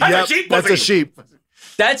around. That's a sheep pussy. That's a sheep.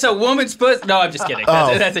 That's a woman's pussy. No, I'm just kidding.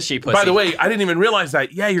 That's a sheep pussy. By the way, I didn't even realize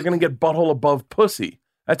that. Yeah, you're gonna get butthole above pussy.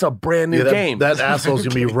 That's a brand new game. That asshole's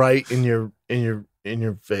gonna be right in your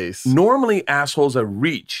face. Normally, assholes are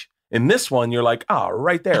reach. In this one, you're like,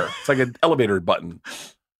 right there. It's like an elevator button.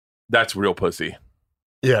 That's real pussy.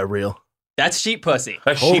 Yeah, real. That's sheep pussy.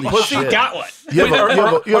 That's sheep pussy. You got one.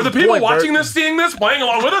 Are the people watching this, seeing this, playing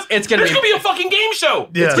along with us? There's gonna be a fucking game show.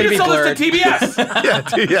 Yeah. It's gonna be sell this to yeah.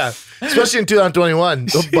 TBS. Yeah. Especially in 2021,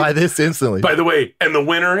 they'll buy this instantly. By the way, and the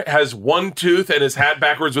winner has one tooth and his hat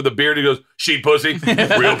backwards with a beard. He goes, sheep pussy,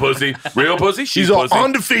 real pussy, real pussy. Sheep He's all pussy.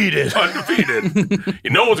 undefeated.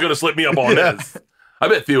 No one's gonna slip me up on this. I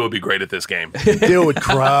bet Theo would be great at this game. Theo would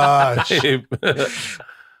crush.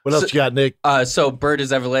 What else you got, Nick? So Bird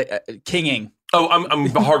is kinging. Oh, I'm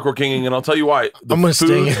hardcore kinging, and I'll tell you why. I'm gonna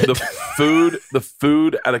sting it. The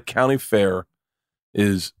food at a county fair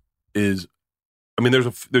is. I mean,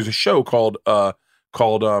 there's a show called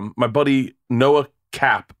my buddy Noah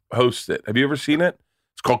Cap hosts it. Have you ever seen it?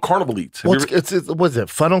 It's called Carnival Eats. What's it?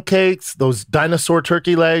 Funnel cakes, those dinosaur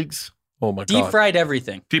turkey legs. Oh my god! Deep fried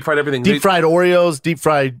everything. Deep fried everything. Deep fried Oreos. Deep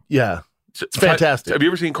fried, yeah. It's fantastic. Have you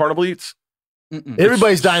ever seen Carnival Eats?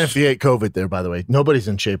 Everybody's dying if they ate COVID there, by the way. Nobody's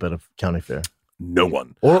in shape at a county fair. No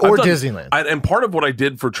one. Or Disneyland. And part of what I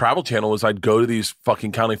did for Travel Channel was I'd go to these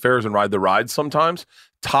fucking county fairs and ride the rides sometimes.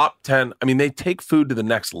 Top 10. I mean, they take food to the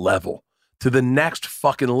next level. To the next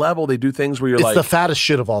fucking level, they do things where you're it's like... It's the fattest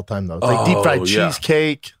shit of all time, though. It's like deep fried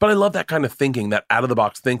cheesecake. But I love that kind of thinking, that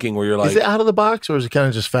out-of-the-box thinking where you're like... Is it out of the box or is it kind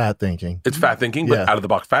of just fat thinking? It's fat thinking, but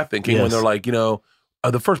out-of-the-box fat thinking when they're like, the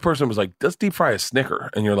first person was like, let's deep fry a Snicker.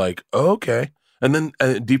 And you're like, oh, okay. And then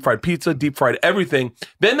deep fried pizza, deep fried everything.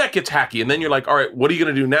 Then that gets hacky. And then you're like, all right, what are you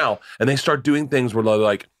going to do now? And they start doing things where they're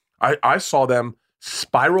like, I saw them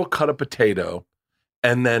spiral cut a potato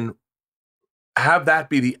and then have that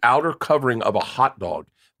be the outer covering of a hot dog.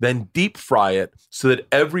 Then deep fry it so that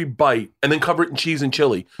every bite, and then cover it in cheese and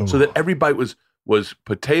chili. Ooh. So that every bite was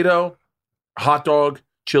potato, hot dog,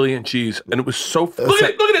 chili, and cheese. And it was so, look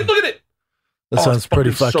at it. That sounds pretty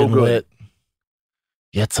fucking lit.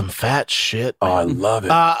 You had some fat shit. Man. Oh, I love it.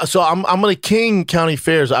 So I'm gonna king county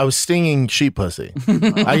fairs. I was stinging sheep pussy.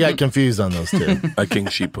 I got confused on those two. I king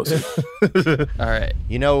sheep pussy. All right.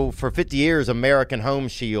 For 50 years, American Home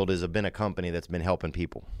Shield has been a company that's been helping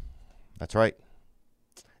people. That's right.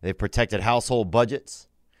 They've protected household budgets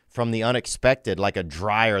from the unexpected, like a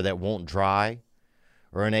dryer that won't dry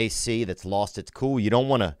or an AC that's lost its cool. You don't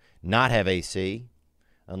want to not have AC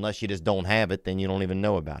unless you just don't have it. Then you don't even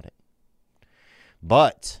know about it.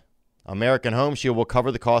 But American Home Shield will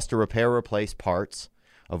cover the cost to repair or replace parts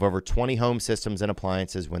of over 20 home systems and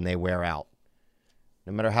appliances when they wear out,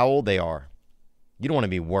 no matter how old they are. You don't want to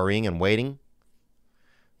be worrying and waiting.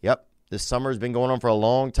 Yep, this summer has been going on for a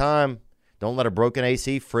long time. Don't let a broken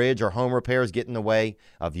AC, fridge, or home repairs get in the way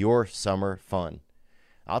of your summer fun.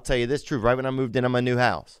 I'll tell you this truth, right when I moved into my new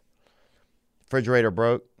house, refrigerator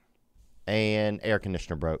broke and air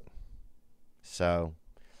conditioner broke. So...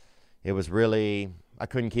 it was really, I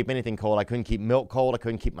couldn't keep anything cold. I couldn't keep milk cold. I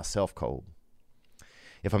couldn't keep myself cold.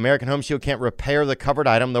 If American Home Shield can't repair the covered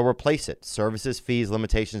item, they'll replace it. Services, fees,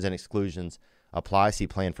 limitations, and exclusions apply. See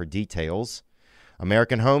plan for details.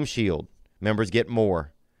 American Home Shield. Members get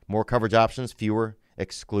more. More coverage options, fewer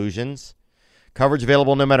exclusions. Coverage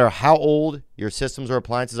available no matter how old your systems or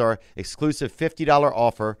appliances are. Exclusive $50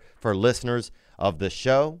 offer for listeners of the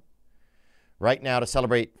show. Right now, to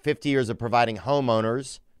celebrate 50 years of providing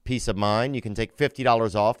homeowners peace of mind, you can take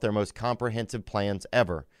 $50 off their most comprehensive plans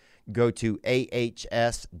ever. Go to ahs.com/KATS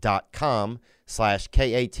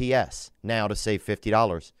now to save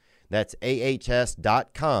 $50. That's ahs.com/KATS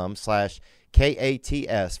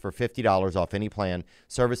for $50 off any plan.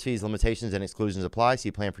 Service fees, limitations, and exclusions apply. See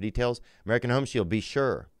plan for details. American Home Shield. Be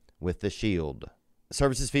sure with the Shield.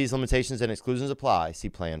 Services, fees, limitations, and exclusions apply. See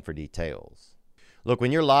plan for details. Look,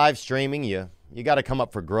 when you're live streaming, you got to come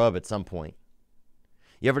up for grub at some point.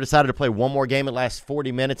 You ever decided to play one more game that lasts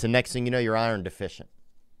 40 minutes and next thing you know, you're iron deficient?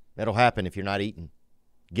 That'll happen if you're not eating.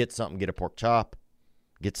 Get something, get a pork chop,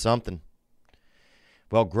 get something.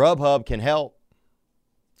 Well, Grubhub can help.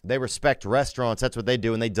 They respect restaurants. That's what they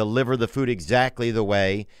do, and they deliver the food exactly the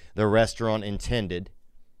way the restaurant intended.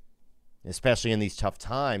 Especially in these tough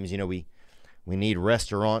times, we need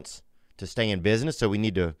restaurants to stay in business, so we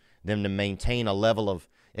need them to maintain a level of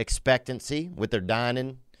expectancy with their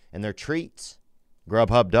dining and their treats.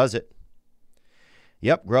 Grubhub does it.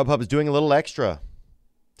 Yep, Grubhub is doing a little extra.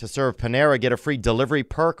 To serve Panera, get a free delivery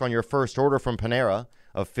perk on your first order from Panera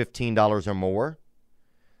of $15 or more.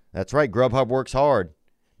 That's right, Grubhub works hard.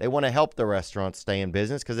 They want to help the restaurants stay in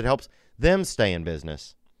business because it helps them stay in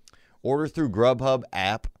business. Order through Grubhub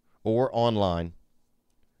app or online.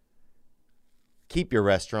 Keep your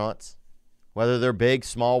restaurants, whether they're big,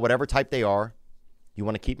 small, whatever type they are. You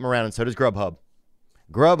want to keep them around, and so does Grubhub.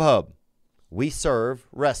 Grubhub. We serve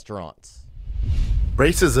restaurants.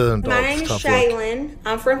 Racism. My name is Shaylin.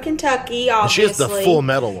 I'm from Kentucky, obviously. She has the full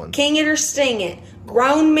metal one. King it or sting it.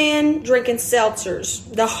 Grown men drinking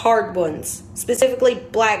seltzers. The hard ones. Specifically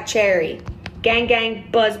black cherry. Gang gang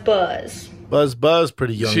buzz buzz. Buzz,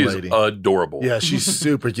 pretty young lady. She's adorable. Yeah, she's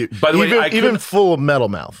super cute. By the way, even full of metal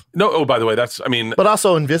mouth. No, by the way, but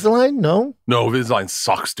also Invisalign? No, Invisalign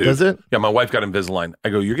sucks, dude. Does it? Yeah, my wife got Invisalign. I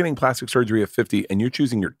go, you're getting plastic surgery at 50 and you're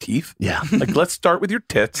choosing your teeth? Yeah. Like, let's start with your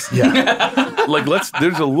tits. Yeah.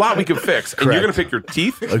 There's a lot we can fix. And you're going to pick your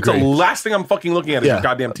teeth? It's the last thing I'm fucking looking at is your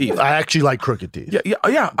goddamn teeth. I actually like crooked teeth.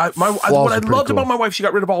 Yeah. What I loved about my wife, she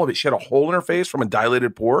got rid of all of it. She had a hole in her face from a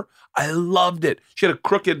dilated pore. I loved it. She had a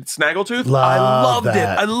crooked snaggletooth. I loved it.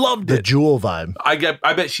 I loved it. The jewel vibe. I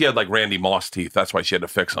bet she had like Randy Moss teeth. That's why she had to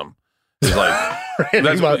fix them. It's like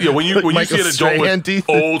that's, when you see an adult with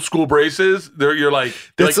old school braces, you're like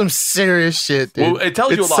that's some serious shit, dude. Well, it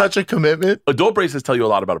tells you a lot. Such a commitment. Adult braces tell you a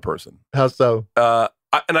lot about a person. How so?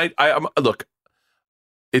 Look,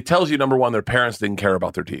 it tells you, number one, their parents didn't care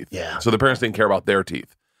about their teeth. Yeah. So their parents didn't care about their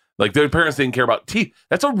teeth. Like their parents didn't care about teeth.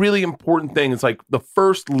 That's a really important thing. It's like the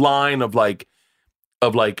first line of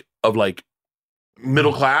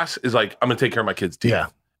middle class is like, I'm gonna take care of my kids' teeth. Yeah.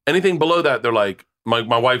 Anything below that, they're like, my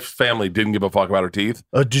wife's family didn't give a fuck about her teeth.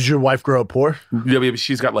 Did your wife grow up poor? Yeah,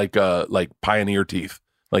 she's got like pioneer teeth.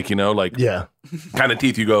 Like, yeah, kind of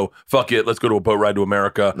teeth you go, fuck it, let's go to a boat ride to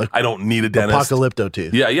America. Like, I don't need a dentist. Apocalypto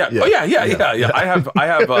teeth. Yeah. Oh yeah.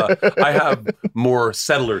 I have more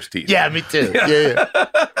settlers teeth. Yeah, me too. Yeah.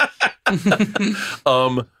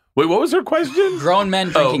 Wait, what was her question? Grown men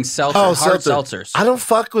drinking hard seltzers. I don't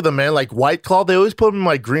fuck with them, man. Like White Claw, they always put them in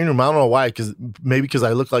my green room. I don't know why, because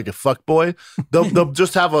I look like a fuck boy. They'll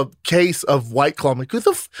just have a case of White Claw. I'm like, who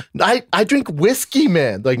the I drink whiskey,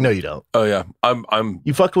 man. Like, no, you don't. Oh yeah, I'm.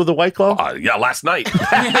 You fucked with a White Claw? Yeah, last night.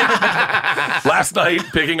 Last night,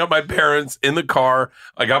 picking up my parents in the car.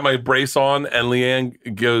 I got my brace on, and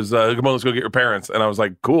Leanne goes, "Come on, let's go get your parents." And I was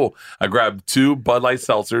like, "Cool." I grabbed 2 Bud Light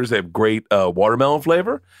seltzers. They have great watermelon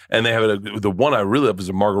flavor. And they have the one I really love is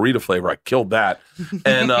a margarita flavor. I killed that.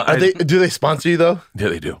 And do they sponsor you though? Yeah,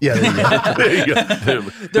 they do. Yeah, there you go.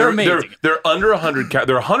 They're amazing. They're under 100.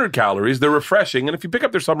 They're 100 calories. They're refreshing. And if you pick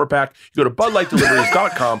up their summer pack, you go to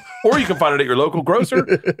BudLightDeliveries.com, or you can find it at your local grocer.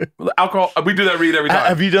 Alcohol. We do that read every time.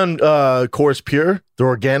 Have you done Coors Pure, the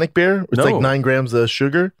organic beer? It's like 9 grams of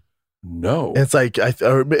sugar. No, and it's like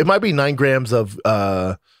it might be 9 grams of.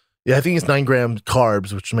 I think it's 9 grams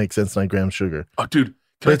carbs, which makes sense. 9 grams sugar. Oh, dude.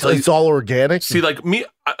 But it's all organic. See, like me,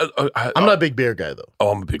 I'm not a big beer guy though.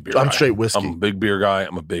 Oh, I'm a big beer guy. I'm straight whiskey. I'm a big beer guy.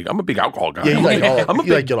 I'm a big alcohol guy. Yeah, I'm a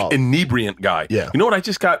big inebriant guy. Yeah. You know what I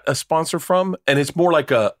just got a sponsor from? And it's more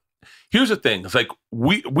like here's the thing. It's like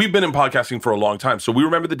we've been in podcasting for a long time. So we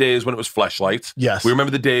remember the days when it was Fleshlights. Yes. We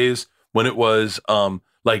remember the days when it was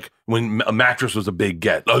like when a mattress was a big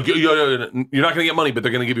get. Like, you're not going to get money, but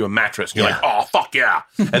they're going to give you a mattress. And you're like, oh, fuck yeah.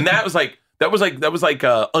 And that was like, That was like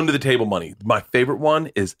under the table money. My favorite one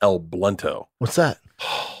is El Blunto. What's that?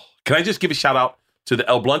 Can I just give a shout out to the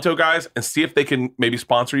El Blunto guys and see if they can maybe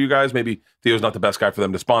sponsor you guys? Maybe Theo's not the best guy for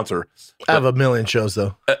them to sponsor. I have a million shows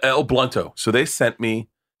though. El Blunto. So they sent me,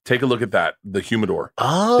 take a look at that, the humidor.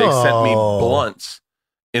 Oh. They sent me blunts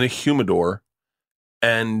in a humidor,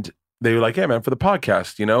 and they were like, hey, man, for the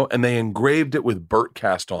podcast, and they engraved it with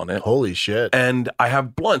Burtcast on it. Holy shit. And I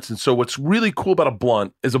have blunts. And so what's really cool about a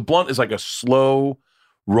blunt is like a slow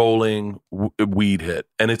rolling weed hit.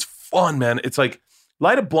 And it's fun, man. It's like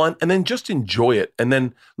light a blunt and then just enjoy it and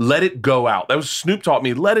then let it go out. That was Snoop taught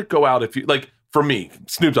me, let it go out. If you like, for me,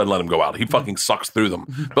 Snoop doesn't let him go out. He fucking sucks through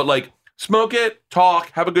them. But like, smoke it,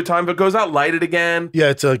 talk, have a good time. If it goes out, light it again.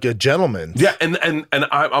 Yeah, it's like a gentleman. Yeah, and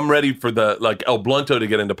I'm ready for the like El Blunto to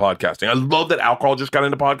get into podcasting. I love that alcohol just got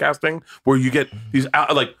into podcasting, where you get these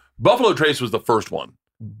like Buffalo Trace was the first one.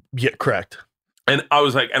 Yeah, correct. And I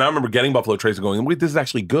was like, and I remember getting Buffalo Trace and going, wait, this is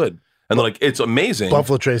actually good. And they're like, it's amazing.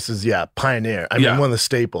 Buffalo Trace is pioneer. I mean, one of the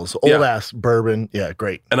staples. Old ass bourbon. Yeah,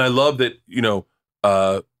 great. And I love that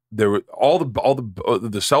there were all the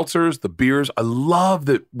seltzers, the beers. I love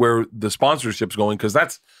that where the sponsorship's going, because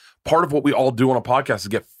that's part of what we all do on a podcast is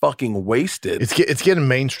get fucking wasted. It's getting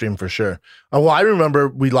mainstream for sure. Well, I remember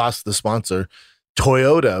we lost the sponsor.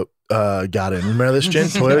 Toyota got in. Remember this, Jen?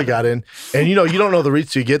 Toyota got in, and you don't know the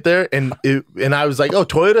reach till you get there. And I was like, oh,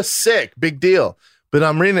 Toyota's sick, big deal. But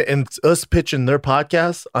I'm reading it, and it's us pitching their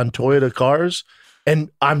podcast on Toyota cars. And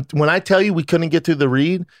when I tell you we couldn't get through the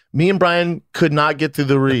read, me and Brian could not get through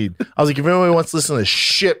the read. I was like, if anyone wants to listen to this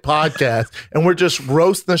shit podcast, and we're just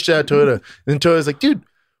roasting the shit out of Toyota. And Toyota's like, dude,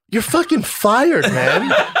 you're fucking fired,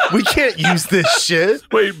 man. We can't use this shit.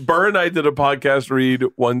 Wait, Burr and I did a podcast read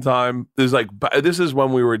one time. This is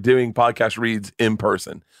when we were doing podcast reads in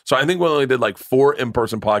person. So I think we only did like 4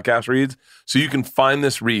 in-person podcast reads. So you can find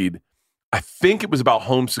this read. I think it was about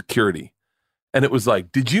home security. And it was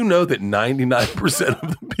like, did you know that 99%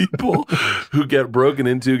 of the people who get broken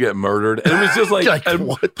into get murdered? And it was just like,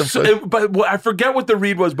 what the fuck? But I forget what the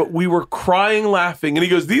read was, but we were crying, laughing. And he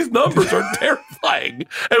goes, these numbers are terrifying.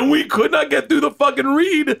 And we could not get through the fucking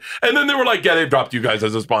read. And then they were like, yeah, they dropped you guys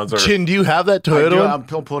as a sponsor. Chin, do you have that Toyota one?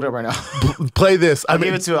 I'm pulling it up right now. Play this. I'll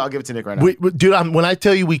give it to Nick right now. Dude, when I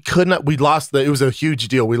tell you we lost it was a huge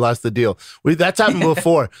deal. We lost the deal. That's happened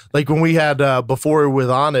before. Like when we had, before we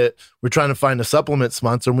were on it, we're trying to find a supplement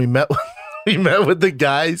sponsor, and we met with the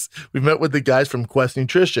guys. We met with the guys from Quest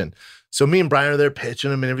Nutrition. So me and Brian are there pitching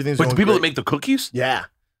them, and everything's like going the people great. that make the cookies. Yeah.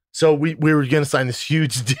 So we were going to sign this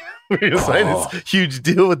huge deal. We were going to sign this huge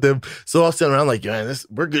deal with them. So I'll sitting around like, man,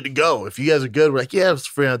 we're good to go. If you guys are good, we're like, yeah, it's a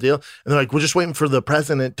free out deal. And they're like, we're just waiting for the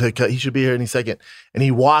president to cut. He should be here any second. And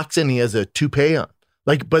he walks in, he has a toupee on.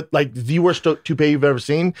 But the worst toupee you've ever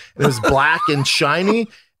seen. And it was black and shiny.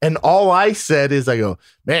 And all I said is, I go,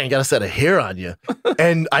 man, you got a set of hair on you.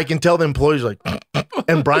 And I can tell the employees like,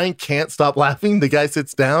 and Brian can't stop laughing. The guy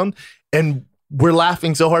sits down and we're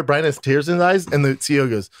laughing so hard. Brian has tears in his eyes. And the CEO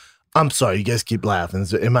goes, I'm sorry, you guys keep laughing.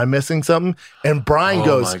 Am I missing something? And Brian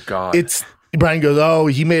goes, my God. Brian goes, oh,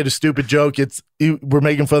 he made a stupid joke. We're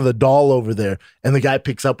making fun of the doll over there. And the guy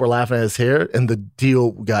picks up, we're laughing at his hair, and the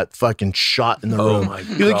deal got fucking shot in the room. My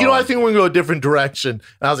He's like, I think we're going to go a different direction.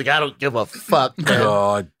 And I was like, I don't give a fuck, man.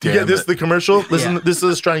 God damn you get this, the commercial? Listen, this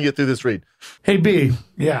is trying to get through this read. Hey, B.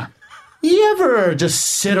 Yeah. You ever just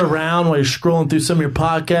sit around while you're scrolling through some of your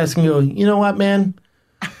podcasts and go, you know what, man?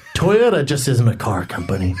 Toyota just isn't a car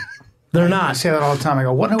company. They're not. I say that all the time. I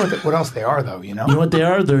go, what else they are, though, you know? You know what they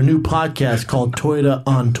are? They're a new podcast called Toyota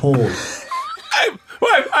Untold.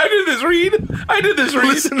 I did this read.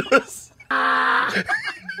 Listen to this.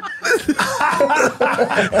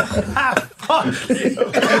 Fuck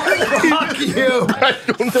you.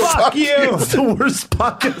 Fuck you. It's the worst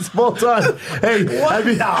podcast of all time. Hey, fuck?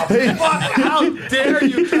 How dare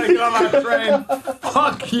you try to get on my train?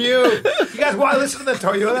 Fuck you. You guys want to listen to the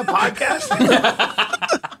Toyota podcast?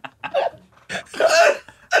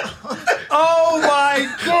 Oh my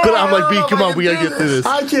God. But I'm like, B, come on, we gotta get through this.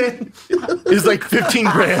 I can't. It's like 15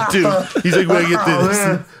 grand, dude. He's like, we gotta get through this.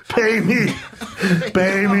 Man. Pay me. Hey,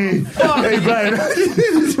 Brian, this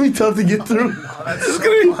is be tough to get through. Oh, that's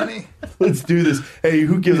so funny. Let's do this. Hey,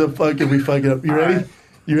 who gives a fuck if we fuck it up? You ready? Right.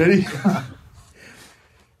 You ready?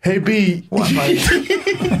 Hey, B. What, buddy?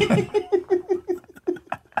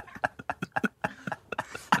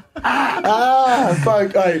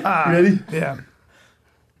 Fuck. All right, you ready? Yeah.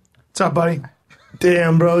 What's up, buddy?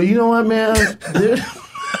 Damn, bro. You know what, man?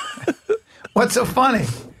 What's so funny?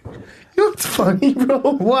 You know what's funny, bro?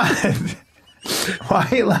 What? Why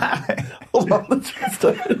are you laughing? Hold on, let's get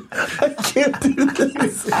started. I can't do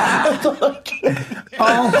this. Oh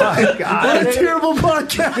my God. What a terrible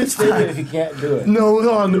podcast. If you can't do it. No,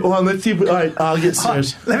 hold on. Let's see. All right, I'll get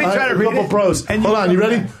serious. Let me try to read a couple it. pros. And Hold on, you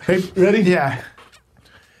ready? Hey, you ready? Yeah.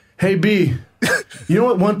 Hey, B. You know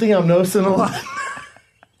what? One thing I'm noticing a lot.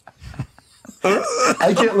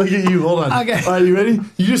 I can't look at you. Hold on. Okay. All right, you ready?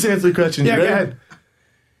 You just answer the question. Yeah, you go ready? ahead.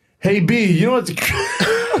 Hey, B. You know what's...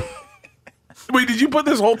 Wait, did you put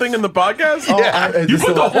this whole thing in the podcast? Yeah. You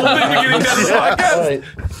put the whole thing beginning down the podcast? All right.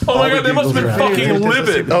 Oh my God, they must have been fucking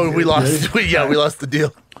livid. Oh, we lost. We lost the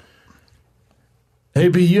deal. Hey,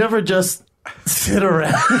 B. You ever just sit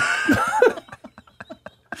around...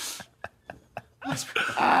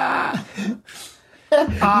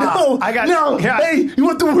 No, I got no. yeah. Hey, you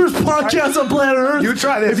want the worst podcast on planet Earth? You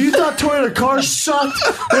try this. If you thought Toyota cars sucked,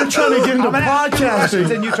 they're trying to get into I'm gonna ask you questions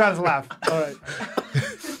podcasting. and you try to laugh. All right.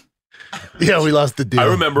 Yeah, we lost the deal. I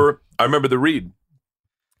remember the read.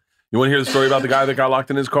 You want to hear the story about the guy that got locked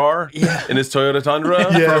in his car? Yeah. In his Toyota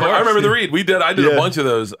Tundra? Yeah. I remember the read. I did Yeah. a bunch of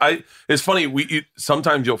those. It's funny.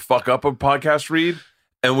 Sometimes you'll fuck up a podcast read.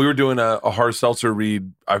 And we were doing a hard seltzer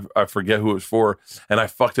read. I forget who it was for, and I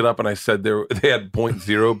fucked it up. And I said they had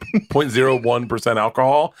 0.01%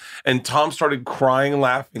 alcohol. And Tom started crying and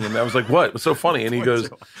laughing, and I was like, "What? What's so funny?" And he goes,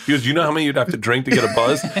 "You know how many you'd have to drink to get a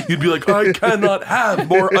buzz? You'd be like, I cannot have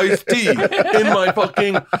more iced tea in my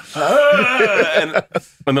fucking." And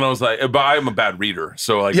then I was like, "But I'm a bad reader,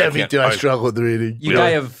 so like, Yeah, me too. I struggle with the reading. You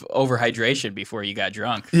die of overhydration before you got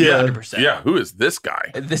drunk. Yeah. 100%. Yeah, who is this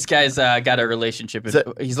guy? This guy's got a relationship.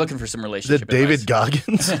 He's looking for some Is relationship it David advice.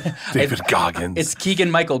 Goggins? David Goggins. It's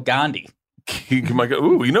Keegan Michael Gandhi.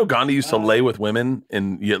 Ooh, you know Gandhi used to lay with women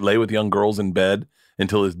and lay with young girls in bed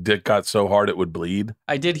until his dick got so hard it would bleed.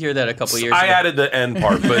 I did hear that a couple years I ago. added the end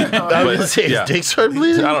part, but, I was gonna say, his dick started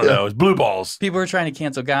bleeding? I don't know. It's blue balls. People were trying to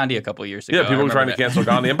cancel Gandhi a couple years ago. Yeah, people I were trying to remember cancel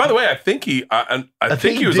Gandhi. And by the way, I think he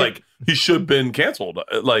was did. like, he should have been canceled.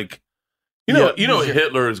 Like,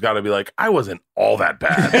 Hitler has got to be like, I wasn't all that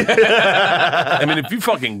bad. I mean, if you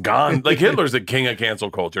fucking gone, like Hitler's the king of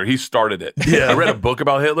cancel culture. He started it. Yeah. I read a book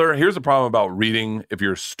about Hitler. Here's the problem about reading if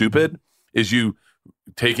you're stupid is you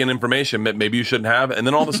take in information that maybe you shouldn't have. And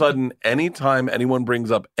then all of a sudden, anytime anyone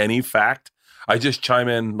brings up any fact, I just chime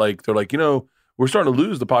in like, they're like, we're starting to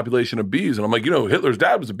lose the population of bees. And I'm like, Hitler's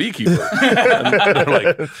dad was a beekeeper. And they're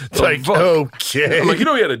like, It's like, okay. I'm like, he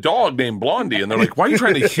had a dog named Blondie. And they're like, why are you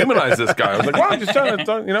trying to humanize this guy? I was like, well, I'm just trying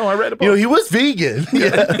to, I read a book. he was vegan.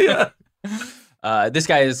 Yeah. This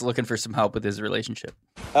guy is looking for some help with his relationship.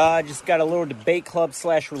 Just got a little debate club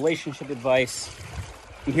 / relationship advice.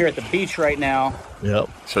 I'm here at the beach right now. Yep.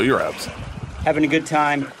 Show your abs. Having a good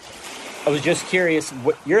time. I was just curious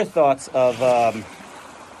what your thoughts of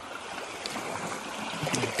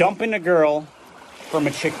dumping a girl from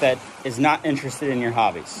a chick that is not interested in your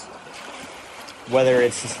hobbies. Whether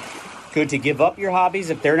it's good to give up your hobbies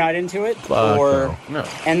if they're not into it, or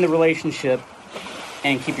end the relationship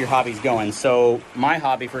and keep your hobbies going. So my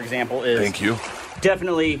hobby, for example, is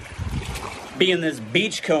definitely being this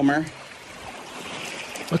beachcomber.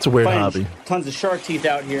 That's a weird hobby. Tons of shark teeth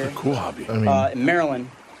out here. It's a cool hobby. I mean, in Maryland.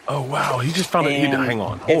 Oh, wow. He just found it. Hang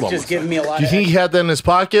on. Hold it's on. just giving me a lot Do you think he had that in his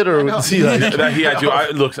pocket, or was he like... He had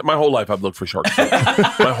to. Look, my whole life I've looked for sharks.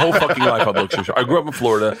 My whole fucking life I've looked for sharks. I grew up in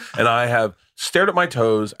Florida, and I have stared at my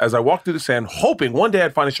toes as I walked through the sand, hoping one day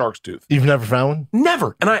I'd find a shark's tooth. You've never found one?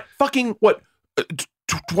 Never. And I fucking,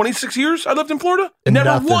 26 years I lived in Florida? And never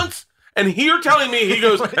nothing. once. And you're telling me, he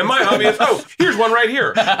goes, and my hobby is, here's one right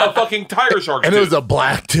here. A fucking tiger shark's And tooth. it was a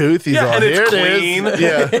black tooth. He's all, and here it's it clean. is.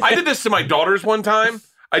 Yeah. I did this to my daughters one time.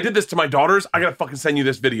 I gotta fucking send you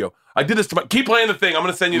this video. I did this to keep playing the thing. I'm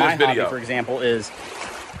gonna send you this video. My hobby, for example, is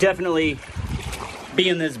definitely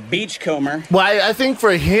being this beachcomber. Well, I think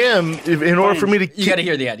for him, in order for me to... You gotta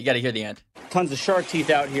hear the end. Tons of shark teeth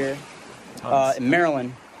out here in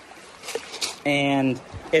Maryland. And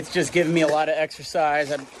it's just giving me a lot of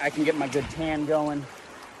exercise. I can get my good tan going.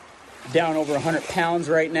 Down over 100 pounds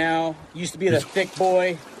right now. Used to be the thick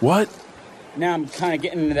boy. What? Now I'm kind of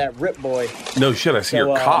getting into that rip boy. No shit, I see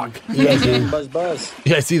your cock. Buzz.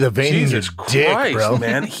 Yeah, I see the vein Jesus in your dick, Christ, bro.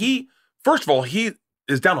 man. First of all, he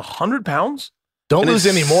is down 100 pounds. Don't lose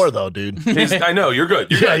any more, though, dude. I know, you're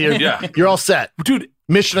good. You're all set. Dude.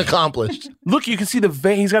 Mission accomplished. Look, you can see the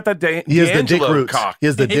vein. He's got that He has the dick D'Angelo roots. cock. He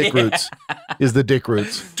has the dick roots. He has the dick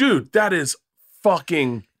roots. Dude, that is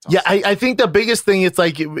fucking... Yeah, I think the biggest thing, it's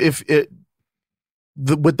like with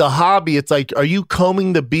the hobby, it's like, are you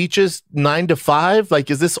combing the beaches 9 to 5?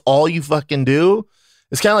 Like, is this all you fucking do?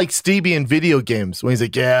 It's kind of like Stevie in video games when he's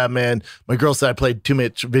like, yeah, man, my girl said I played too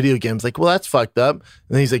much video games. Like, well, that's fucked up. And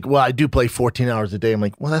then he's like, well, I do play 14 hours a day. I'm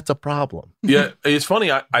like, well, that's a problem. Yeah, it's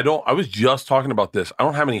funny. I was just talking about this. I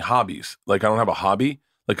don't have any hobbies. Like, I don't have a hobby.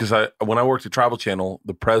 Like, because when I worked at Travel Channel,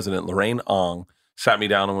 the president, Lorraine Ong, sat me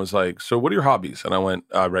down and was like, so what are your hobbies? And I went,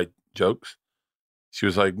 I write jokes. She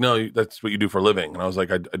was like, no, that's what you do for a living. And I was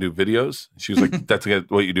like, I do videos. She was like, that's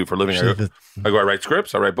what you do for a living. I go, I write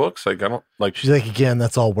scripts, I write books. Like, I don't like. She's like, again,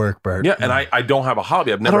 that's all work, Bert. Yeah, and I don't have a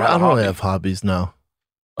hobby. I've never had a hobby. I don't have hobbies, no.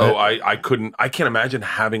 Oh, I can't imagine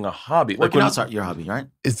having a hobby. Working out's your hobby, right?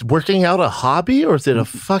 Is working out a hobby, or is it a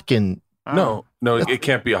fucking... No, it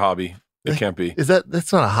can't be a hobby. It can't be.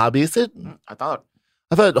 That's not a hobby, is it? I thought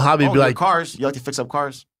hobby would be like... cars. You like to fix up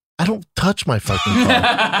cars? I don't touch my fucking car.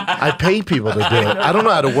 I pay people to do it. I don't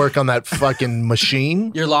know how to work on that fucking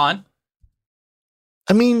machine. Your lawn?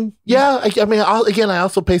 I mean, yeah. I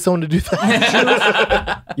also pay someone to do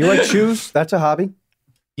that. You like shoes? That's a hobby.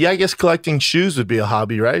 Yeah, I guess collecting shoes would be a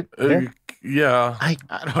hobby, right? Yeah. I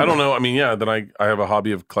don't know. I mean, yeah, then I have a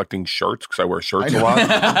hobby of collecting shirts because I wear shirts a lot.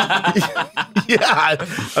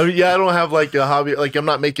 I don't have like a hobby. Like, I'm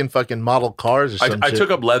not making fucking model cars or something. I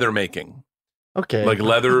took up leather making. Okay. Like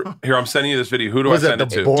leather. Here, I'm sending you this video. Who do I send it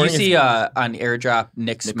to? Do you see on AirDrop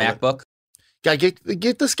Nick's MacBook? Yeah,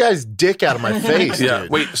 get this guy's dick out of my face. Yeah.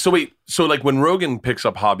 Dude. So like when Rogan picks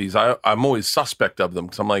up hobbies, I'm always suspect of them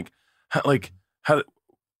because I'm like,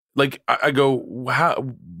 I go,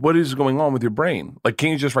 what is going on with your brain? Like,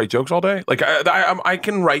 can you just write jokes all day? Like, I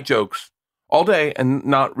can write jokes all day and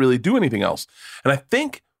not really do anything else. And I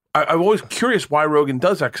think I'm always curious why Rogan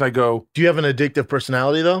does that because I go, do you have an addictive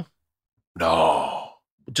personality though? No.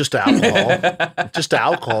 Just alcohol. Just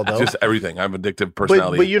alcohol, though. Just everything. I have addictive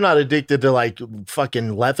personality. But you're not addicted to like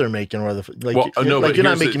fucking leather making or you're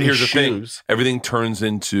not making here's shoes. The thing. Everything turns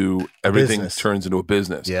into a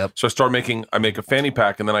business. Yep. So I make a fanny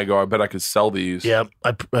pack and then I go, I bet I could sell these. Yep.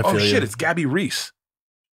 I feel shit, it's Gabby Reese.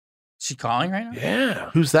 She calling right now?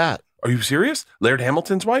 Yeah. Who's that? Are you serious? Laird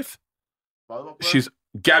Hamilton's wife? She's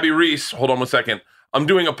Gabby Reese. Hold on 1 second. I'm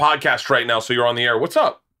doing a podcast right now, so you're on the air. What's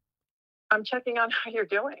up? I'm checking on how you're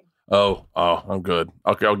doing. Oh, I'm good.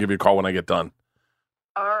 Okay, I'll give you a call when I get done.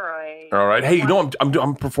 All right. Hey, you know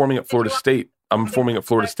I'm performing at Florida State. I'm performing at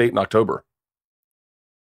Florida State in October.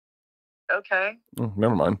 Okay. Oh,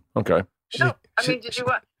 never mind. Okay. No, did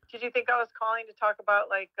you think I was calling to talk about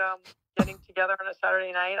like getting together on a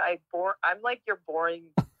Saturday night? I'm like your boring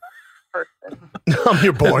person. I'm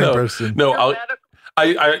your boring person. No, I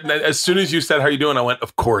as soon as you said how you doing, I went,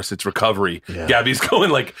 of course, it's recovery. Yeah. Gabby's going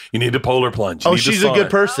like, you need to polar plunge. She's a good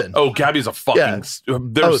person. Oh, Gabby's a fucking,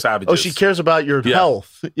 they're savages. Oh, she cares about your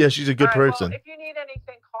health. Yeah, she's a good person. Well, if you need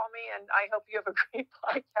anything, call me and I hope you have a great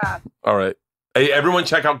podcast. All right. Hey, everyone,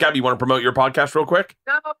 check out Gabby. You want to promote your podcast real quick?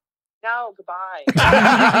 No, goodbye.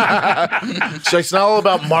 So it's not all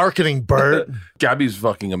about marketing, Bert. Gabby's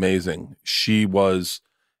fucking amazing. She was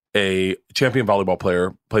a champion volleyball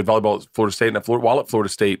player, played volleyball at Florida State, and while at Florida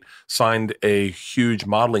State, signed a huge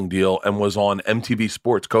modeling deal and was on MTV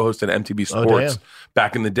Sports, co-hosted MTV Sports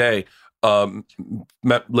back in the day.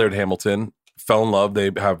 Met Laird Hamilton, fell in love.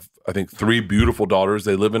 They have, I think, 3 beautiful daughters.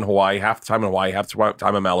 They live in Hawaii, half the time in Hawaii, half the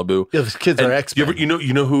time in Malibu. Yeah, those kids are experts. You know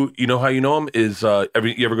how you know them is you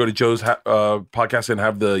ever go to Joe's podcast and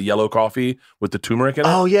have the yellow coffee with the turmeric in it?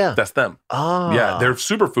 Oh yeah, that's them. Oh yeah, their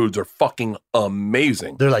superfoods are fucking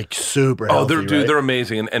amazing. They're like super healthy. Dude, they're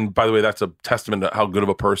amazing. And by the way, that's a testament to how good of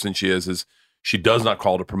a person she is she does not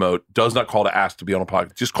call to promote, does not call to ask to be on a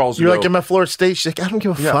podcast. Just calls. You're like, I'm at Florida State. She's like, I don't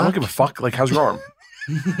give a fuck. I don't give a fuck. Like, how's your arm?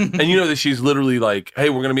 And you know that she's literally like,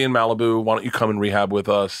 hey, we're going to be in Malibu. Why don't you come and rehab with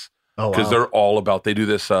us? Because they're all about, they do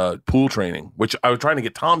this pool training, which I was trying to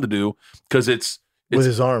get Tom to do because it's with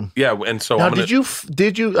his arm. Yeah. And so now, did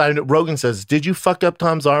you, I know Rogan says, did you fuck up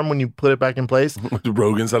Tom's arm when you put it back in place?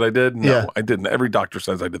 Rogan said I did? No, Yeah. I didn't. Every doctor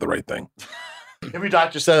says I did the right thing. Every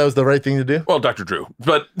doctor said that was the right thing to do? Well, Dr. Drew,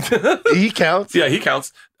 but he counts. Yeah, he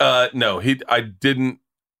counts. No, I didn't.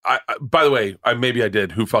 By the way, maybe I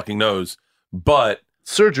did. Who fucking knows? But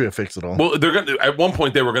surgery will fix it all. Well, they're gonna. At one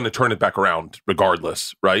point, they were going to turn it back around,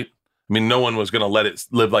 regardless, right? I mean, no one was going to let it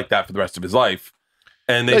live like that for the rest of his life.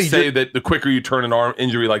 And they say that the quicker you turn an arm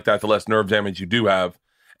injury like that, the less nerve damage you do have.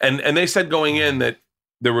 And they said going in that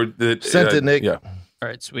there were sent it, Nick. Yeah. All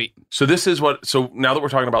right, sweet. So this is what. So now that we're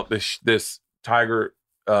talking about this tiger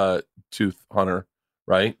tooth hunter,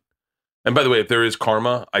 right? And by the way, if there is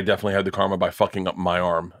karma, I definitely had the karma by fucking up my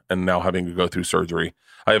arm and now having to go through surgery.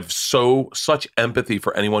 I have such empathy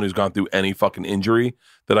for anyone who's gone through any fucking injury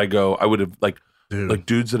that I would have like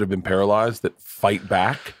dudes that have been paralyzed that fight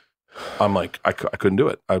back. I'm like, I couldn't do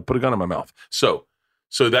it. I put a gun in my mouth. So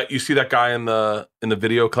that you see that guy in the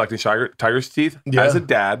video collecting tiger's teeth. Yeah. As a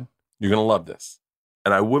dad, you're gonna love this,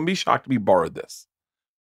 and I wouldn't be shocked if he borrowed this.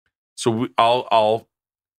 So I'll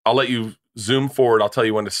let you zoom forward. I'll tell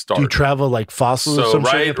you when to start. Do you travel like fossils? So or some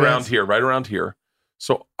shit in your right around here.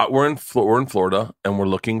 So we're in Florida and we're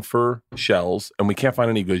looking for shells and we can't find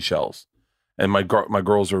any good shells. And my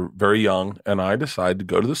girls are very young and I decide to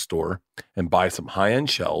go to the store and buy some high-end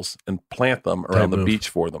shells and plant them around the beach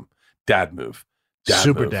for them. Dad move.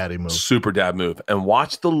 Super daddy move. Super dad move. And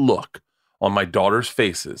watch the look on my daughter's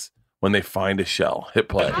faces when they find a shell. Hit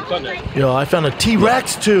play. Yo, I found a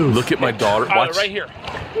T-Rex too. Look at my daughter. Watch. Right here.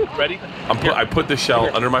 Ready? I put the shell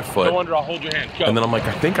under my foot. Go under. I'll hold your hand. Go. And then I'm like,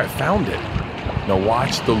 I think I found it. Now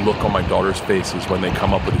watch the look on my daughter's faces when they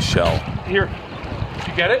come up with a shell. Here. Did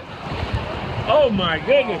you get it? Oh my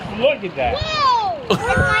goodness. Look at that. Whoa! Where's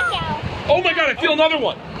my cow? Oh my God. I feel another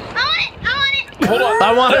one. I want it. Hold on.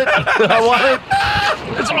 I want it.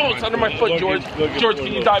 It's under my foot, George. George,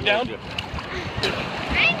 can you dive down?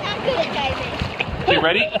 I'm good at diving. You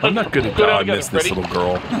ready? I'm not good at Go down I miss together. this Ready? little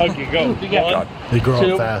girl. Okay, go. God. They grow up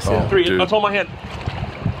 2, fast. Yeah. 3. Dude. Let's hold my hand.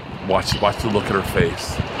 Watch the look at her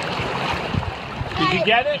face. Did you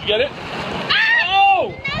get it? Get it?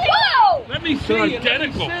 Oh! Whoa! Let me see.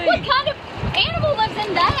 Identical. What kind of animal lives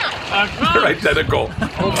in that? They're identical.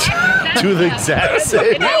 To the exact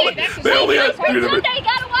same. They only have They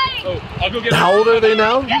got away. Oh, I'll go get How old are they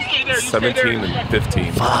now? You stay there. 17 and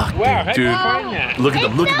 15. Fuck, Wow, how'd dude. you find that? Look at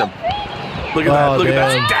them. Look at them. Look at that. Look at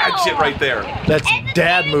damn. that dad shit right there. That's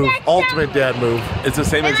dad move. Ultimate dad move. It's the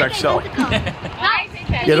same exact shell.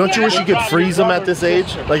 Yeah, don't you wish you could freeze them at this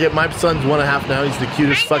age? Like, at my son's 1.5 now, he's the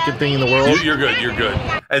cutest fucking thing in the world. You're good. You're good.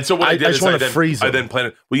 And so what I did I is just want to freeze I them. then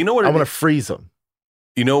planted. Well, you know what? I want to freeze them.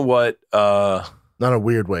 You know what? Not in a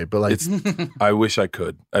weird way, but like, It's. I wish I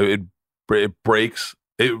could. It breaks.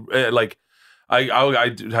 Like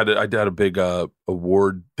I had a big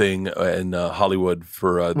award thing in Hollywood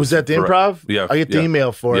for. was that the improv? Yeah, I get the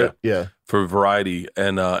email for it. Yeah, for Variety,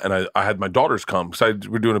 and I had my daughters come because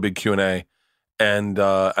we're doing a big Q&A. And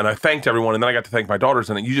I thanked everyone, and then I got to thank my daughters.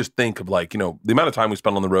 And you just think of like, the amount of time we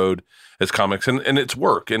spend on the road as comics, and it's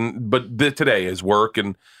work. But today is work,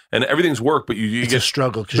 and everything's work. But you it's get a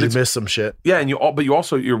struggle because you miss some shit. Yeah, and you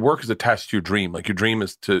also your work is attached to your dream. Like your dream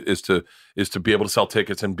is to be able to sell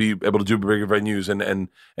tickets and be able to do bigger venues and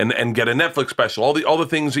get a Netflix special. All the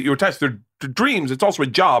things that you attach, they're dreams. It's also a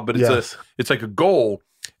job, but it's like a goal.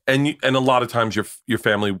 And a lot of times your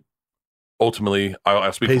family. Ultimately,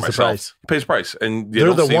 I'll speak Pays for the myself. price. Pays the price, and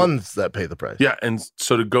They're the ones that pay the price. Yeah, and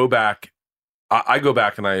so to go back, I go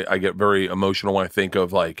back and I get very emotional when I think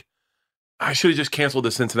of like I should have just canceled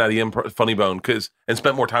the Cincinnati Funny Bone and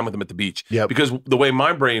spent more time with them at the beach. Yep. Because the way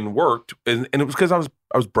my brain worked, and it was because I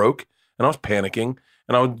was broke and I was panicking,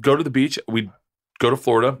 and I would go to the beach. We'd go to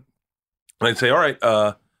Florida, and I'd say, all right,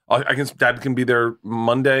 Dad can be there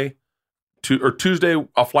Monday or Tuesday.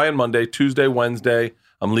 I'll fly in Monday, Tuesday, Wednesday.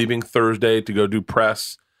 I'm leaving Thursday to go do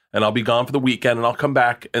press, and I'll be gone for the weekend, and I'll come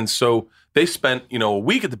back. And so they spent, a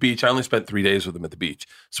week at the beach. I only spent 3 days with them at the beach.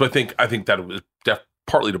 So I think that it was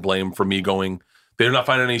partly to blame for me going, they're not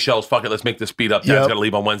finding any shells. Fuck it. Let's make this speed up. Dad's got to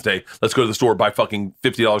leave on Wednesday. Let's go to the store, buy fucking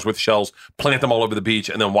 $50 worth of shells, plant them all over the beach,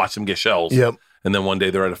 and then watch them get shells. Yep. And then one day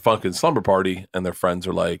they're at a fucking slumber party, and their friends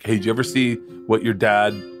are like, hey, did you ever see what your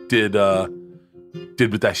dad did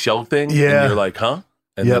with that shell thing? Yeah. And you're like, huh?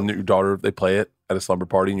 And then your daughter, they play it at a slumber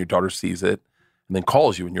party, and your daughter sees it and then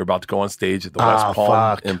calls you, and you're about to go on stage at the West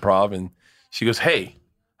Palm Improv, and she goes, hey.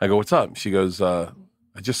 I go, what's up? She goes, I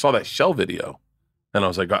just saw that shell video. And I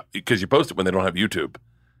was like, because you post it when they don't have YouTube.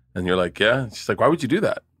 And you're like, yeah. And she's like, why would you do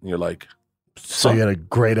that? And you're like, so you had a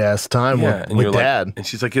great ass time with Dad. Like, and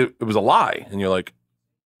she's like, it was a lie. And you're like,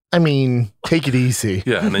 I mean, take it easy.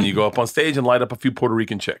 Yeah. And then you go up on stage and light up a few Puerto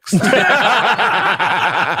Rican chicks. Spend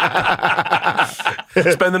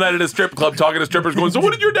the night at a strip club talking to strippers going, so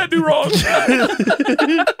what did your dad do wrong?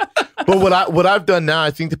 But what I've done now,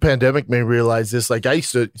 I think the pandemic made me realize this. Like I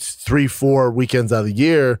used to 3-4 weekends out of the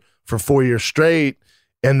year for 4 years straight.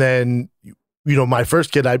 And then, my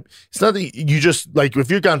first kid, it's not that you just like,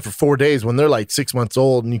 if you're gone for 4 days when they're like 6 months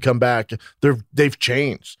old and you come back, they've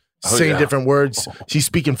changed. Saying different words. She's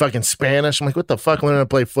speaking fucking Spanish. I'm like, what the fuck? Learning to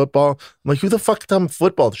play football. I'm like, who the fuck taught him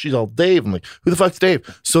football? She's all Dave. I'm like, who the fuck's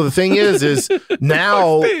Dave? So the thing is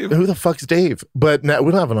now, who the fuck's Dave? But now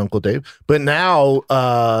we don't have an Uncle Dave. But now,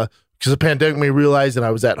 because the pandemic made me realize that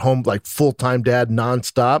I was at home like full-time dad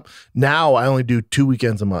nonstop. Now I only do 2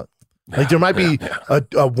 weekends a month. Like there might be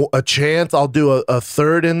a chance I'll do a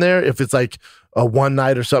third in there if it's like a one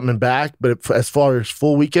night or something back. But as far as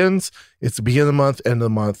full weekends, it's the beginning of the month, end of the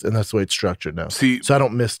month, and that's the way it's structured now. So I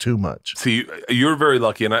don't miss too much. See, you're very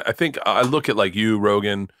lucky, and I think I look at like you,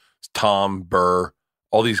 Rogan, Tom, Burr,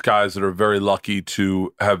 all these guys that are very lucky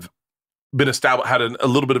to have been established, had a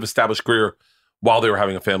little bit of established career while they were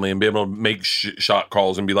having a family and be able to make shot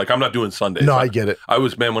calls and be like, I'm not doing Sundays. No, I get it.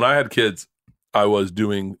 When I had kids, I was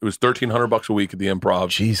doing, it was $1,300 a week at the Improv.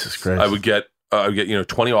 Jesus Christ. I would get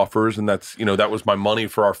 20 offers, and that's, that was my money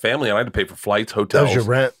for our family, and I had to pay for flights, hotels. That was your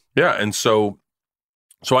rent. Yeah. And so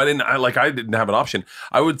I didn't have an option.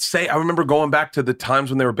 I would say, I remember going back to the times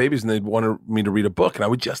when they were babies and they wanted me to read a book, and I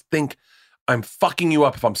would just think, I'm fucking you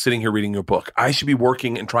up if I'm sitting here reading your book. I should be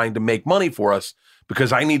working and trying to make money for us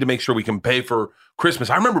because I need to make sure we can pay for Christmas.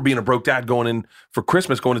 I remember being a broke dad going in for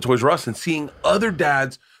Christmas, going to Toys R Us and seeing other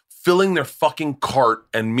dads filling their fucking cart,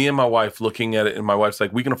 and me and my wife looking at it, and my wife's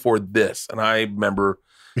like, we can afford this. And I remember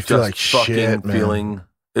just fucking feeling,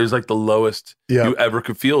 it was like the lowest you ever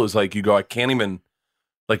could feel. It was like, you go, I can't even,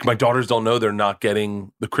 like my daughters don't know they're not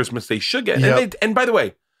getting the Christmas they should get. And by the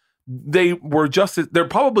way, they're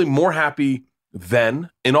probably more happy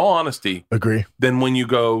then, in all honesty, agree, than when you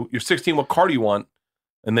go, you're 16, what car do you want?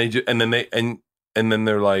 And then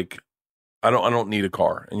they're like, I don't need a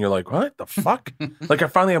car. And you're like, what the fuck? Like, I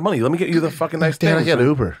finally have money. Let me get you the fucking nice thing. I get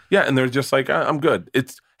Uber. Yeah, and they're just like, I'm good.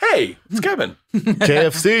 It's Kevin.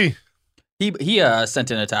 KFC. He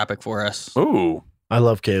sent in a topic for us. Ooh. I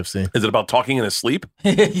love KFC. Is it about talking in his sleep?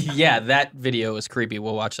 Yeah, that video was creepy.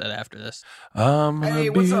 We'll watch that after this. Hey,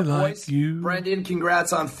 what's up, boys? Brendan,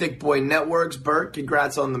 congrats on Thick Boy Networks. Bert,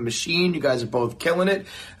 congrats on The Machine. You guys are both killing it.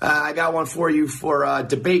 I got one for you for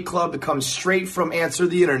Debate Club that comes straight from Answer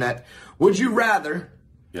the Internet. Would you rather,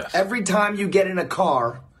 every time you get in a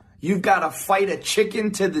car, you've got to fight a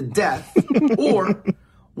chicken to the death, or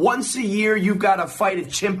once a year you've got to fight a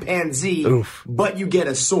chimpanzee, but you get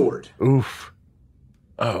a sword? Oof.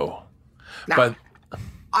 Oh. Now, but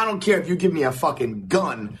I don't care if you give me a fucking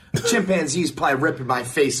gun. The chimpanzee's probably ripping my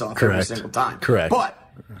face off every single time. Correct. But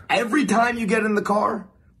every time you get in the car,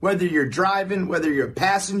 whether you're driving, whether you're a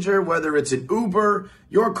passenger, whether it's an Uber,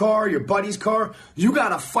 your car, your buddy's car, you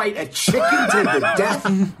gotta fight a chicken to the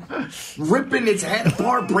death, ripping its head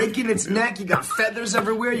apart, breaking its neck. You got feathers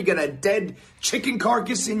everywhere. You got a dead chicken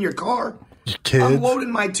carcass in your car. Kids. I'm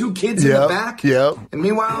loading my 2 kids in the back. And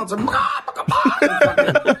meanwhile, it's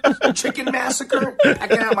a chicken massacre,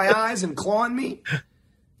 pecking out my eyes and clawing me.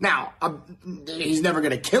 Now, he's never going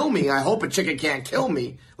to kill me. I hope a chicken can't kill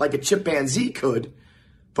me like a chimpanzee could.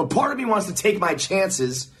 But part of me wants to take my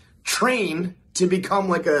chances, train to become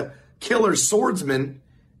like a killer swordsman,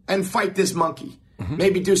 and fight this monkey.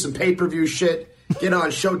 Maybe do some pay-per-view shit. get on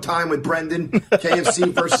Showtime with Brendan,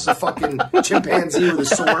 KFC versus a fucking chimpanzee with a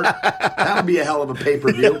sword. That would be a hell of a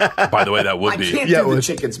pay-per-view. By the way, that would be. I can't do the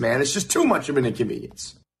chickens, man. It's just too much of an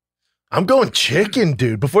inconvenience. I'm going chicken,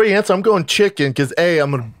 dude. Before you answer, I'm going chicken because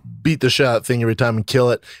I'm gonna beat the shit out of that thing every time and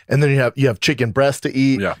kill it. And then you have chicken breast to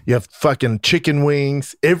eat. Yeah. You have fucking chicken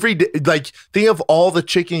wings every day. Like, think of all the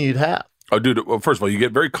chicken you'd have. Oh, dude. Well, first of all, you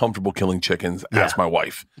get very comfortable killing chickens. Ask my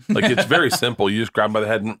wife. Like, it's very simple. You just grab them by the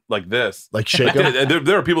head and like this. Like shake them.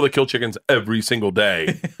 There are people that kill chickens every single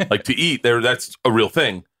day, like to eat. That's a real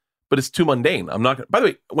thing. But it's too mundane. I'm not gonna. By the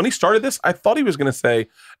way, when he started this, I thought he was going to say,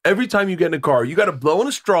 every time you get in a car, you got to blow in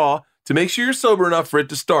a straw to make sure you're sober enough for it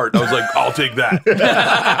to start. And I was like, I'll take that.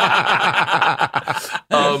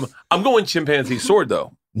 I'm going chimpanzee sword,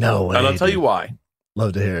 though. No way. And I'll tell you why.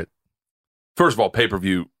 Love to hear it. First of all,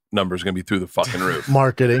 pay-per-view numbers are going to be through the fucking roof.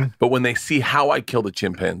 Marketing. But when they see how I killed a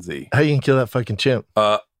chimpanzee. How you can kill that fucking chimp?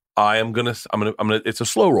 I'm gonna, it's a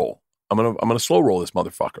slow roll. I'm gonna slow roll this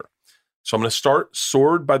motherfucker. So I'm gonna start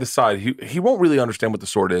sword by the side. He won't really understand what the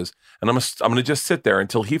sword is. And I'm gonna just sit there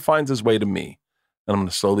until he finds his way to me. And I'm going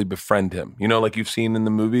to slowly befriend him. You know, like you've seen in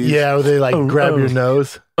the movies? Yeah, where they like grab your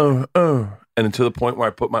nose. And to the point where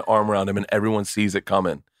I put my arm around him and everyone sees it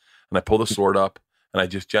coming. And I pull the sword up and I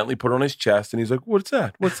just gently put it on his chest. And he's like, what's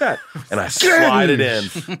that? What's that? And I slide it in.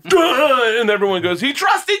 And everyone goes, he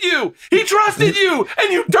trusted you. He trusted you.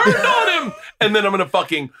 And you turned on him. And then I'm going to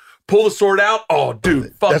fucking pull the sword out. Oh,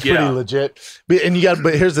 dude, fuck That's yeah. pretty legit. But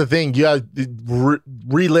here's the thing. You got to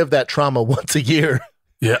relive that trauma once a year.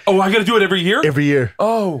 Yeah. Oh, I got to do it every year? Every year.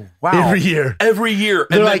 Oh, wow. Every year. Every year.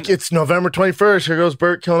 They're like, it's November 21st. Here goes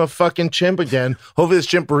Bert killing a fucking chimp again. Hopefully this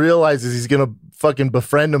chimp realizes he's going to fucking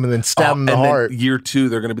befriend him and then stab him in the heart. Year 2,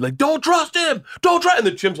 they're going to be like, don't trust him. Don't trust. And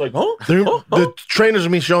the chimp's like, huh? The trainers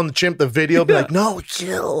will be showing the chimp the video. Be like, no,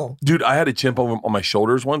 kill. Dude, I had a chimp on my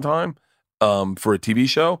shoulders one time for a TV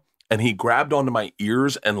show. And he grabbed onto my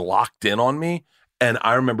ears and locked in on me. And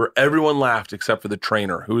I remember everyone laughed except for the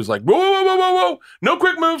trainer who was like, whoa, whoa, whoa, whoa, whoa. No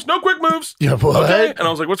quick moves. No quick moves. Yeah, what? Okay. And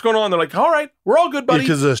I was like, what's going on? They're like, all right, we're all good, buddy.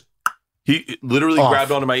 Because he literally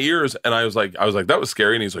grabbed onto my ears and I was like, that was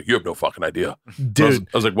scary. And he's like, you have no fucking idea. Dude.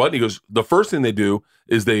 I was like, what? And he goes, the first thing they do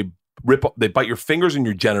is they bite your fingers and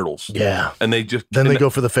your genitals. Yeah. And they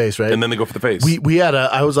go for the face, right? And then they go for the face.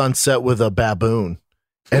 I was on set with a baboon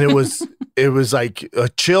and it was like a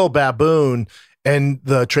chill baboon. And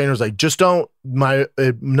the trainer's like, just don't, my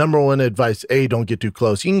number one advice, don't get too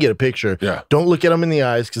close. You can get a picture. Yeah. Don't look at him in the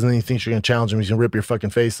eyes because then he thinks you're going to challenge him. He's going to rip your fucking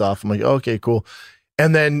face off. I'm like, okay, cool.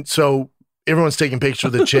 And then, so everyone's taking pictures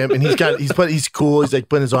of the chimp and he's cool. He's like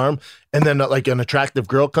putting his arm. And then like an attractive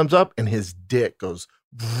girl comes up and his dick goes,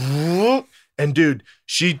 and dude,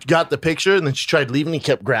 she got the picture and then she tried leaving. He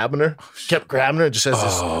kept grabbing her, just has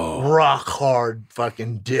this rock hard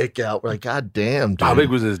fucking dick out. We're like, God damn, dude. How big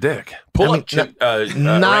was his dick? Orangutan.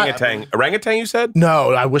 Orangutan, you said?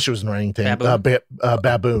 No, I wish it was an orangutan.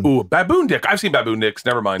 Baboon. Ooh, baboon dick. I've seen baboon dicks.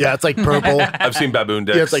 Never mind. Yeah, it's like purple. I've seen baboon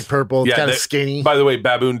dicks. Yeah, it's like purple. It's kind of skinny. By the way,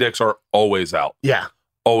 baboon dicks are always out. Yeah.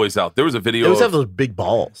 Always out. There was a video. They always have those big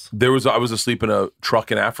balls. I was asleep in a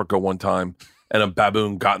truck in Africa one time. And a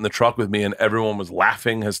baboon got in the truck with me and everyone was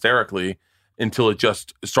laughing hysterically until it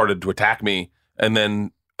just started to attack me. And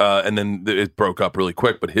then it broke up really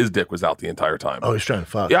quick, but his dick was out the entire time. Oh, he's trying to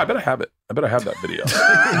fuck. Yeah, I bet I have it. I bet I have that video.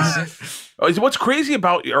 What's crazy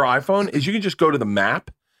about your iPhone is you can just go to the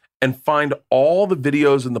map and find all the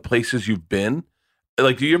videos and the places you've been.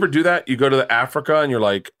 Like, do you ever do that? You go to Africa and you're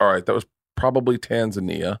like, all right, that was probably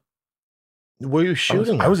Tanzania. Where are you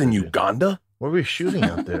shooting? I was in Uganda. Where were you shooting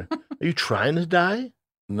out there? Are you trying to die?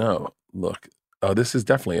 No. Look. Oh, this is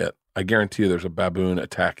definitely it. I guarantee you there's a baboon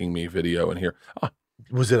attacking me video in here.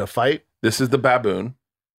 Was it a fight? This is the baboon.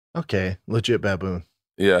 Okay. Legit baboon.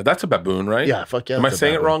 Yeah, that's a baboon, right? Yeah, fuck yeah. Am I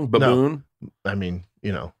saying it wrong? Baboon? No. I mean,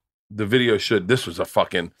 you know. The video this is a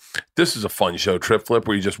fun show, Trip Flip,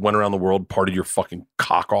 where you just went around the world, partied your fucking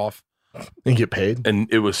cock off. And get paid.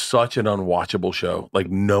 And it was such an unwatchable show. Like,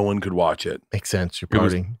 no one could watch it. Makes sense. You're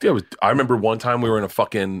partying. I remember one time we were in a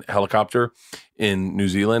fucking helicopter in New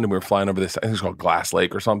Zealand and we were flying over this, I think it's called Glass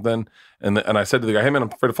Lake or something. And I said to the guy, hey man, I'm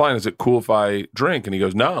afraid of flying. Is it cool if I drink? And he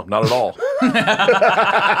goes, no, not at all. And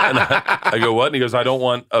I go, what? And he goes, I don't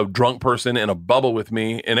want a drunk person in a bubble with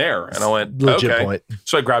me in air. And I went, legit okay. Point.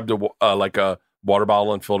 So I grabbed a water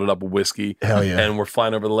bottle and filled it up with whiskey. Hell yeah. And we're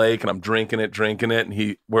flying over the lake and I'm drinking it. And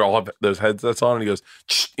we all have those headsets on. And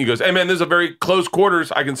he goes, hey man, this is a very close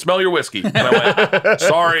quarters. I can smell your whiskey. And I went,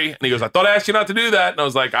 sorry. And he goes, I thought I asked you not to do that. And I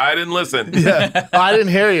was like, I didn't listen. Yeah. I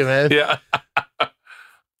didn't hear you, man. Yeah.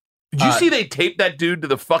 Did you see they taped that dude to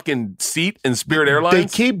the fucking seat in Spirit Airlines? They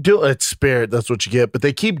keep doing it's Spirit. That's what you get. But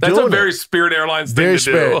they keep That's doing a very it. Spirit Airlines thing Very to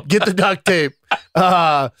Spirit. do. Get the duct tape.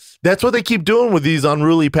 That's what they keep doing with these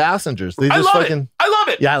unruly passengers. They I just love fucking. it. I love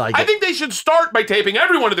it. Yeah, I like it. I think they should start by taping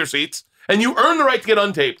every one of their seats, and you earn the right to get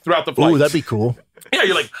untaped throughout the flight. Ooh, that'd be cool. Yeah,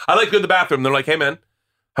 you're like, I like to go to the bathroom. They're like, hey, man,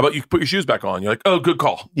 how about you put your shoes back on? You're like, oh, good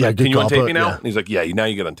call. Yeah, Like, good Can you call. untape me now? Yeah. And he's like, yeah, now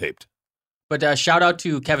you get untaped. But shout out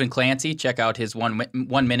to Kevin Clancy. Check out his 1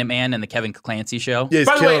 Minute Man and the Kevin Clancy Show. Yeah, he's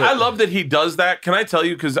By the way, killing it. I love that he does that. Can I tell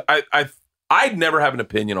you? Because I'd never have an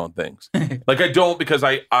opinion on things. Like I don't because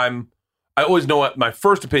I always know what my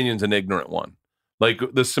first opinion's an ignorant one. Like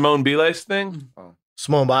the Simone Biles thing.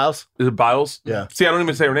 Simone Biles? Is it Biles? Yeah. See, I don't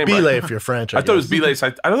even say her name Biles right. if you're French. I thought it was guess.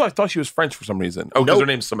 Biles. I thought she was French for some reason. Oh, because her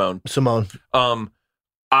name's Simone. Simone.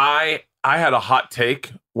 I had a hot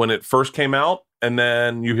take when it first came out, and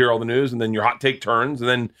then you hear all the news, and then your hot take turns, and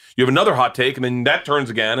then you have another hot take, and then that turns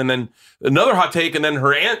again, and then another hot take, and then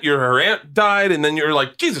her aunt died, and then you're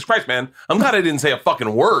like, Jesus Christ, man, I'm glad I didn't say a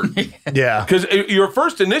fucking word. Yeah. Because your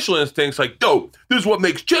first initial instinct's like, no, this is what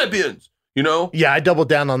makes champions, you know? Yeah, I doubled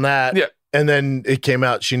down on that. Yeah. And then it came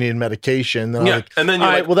out she needed medication. And Yeah, like, and then all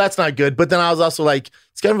you're right, like- well, that's not good. But then I was also like,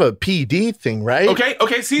 it's kind of a PD thing, right?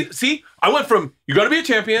 Okay, see, I went from you're going to be a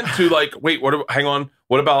champion to like, wait, hang on,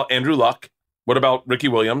 what about Andrew Luck? What about Ricky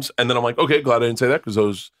Williams? And then I'm like, okay, glad I didn't say that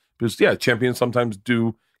because champions sometimes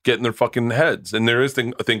do get in their fucking heads. And there is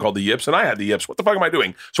a thing called the yips, and I had the yips. What the fuck am I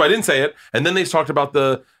doing? So I didn't say it. And then they talked about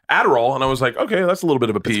the Adderall, and I was like, okay, that's a little bit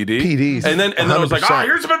of a PED. PEDs. And then I was like, 100%.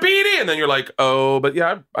 here's some PED. And then you're like, oh, but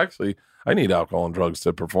yeah, I need alcohol and drugs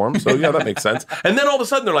to perform. So yeah, that makes sense. And then all of a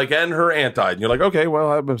sudden they're like, and her aunt died. And you're like, okay,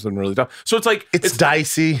 well, that must have been really tough. So it's like, It's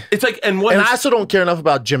dicey. it's like, and I also don't care enough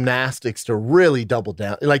about gymnastics to really double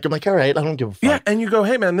down. Like, I'm like, all right, I don't give a fuck. yeah, and you go,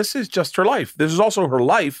 hey man, this is just her life. This is also her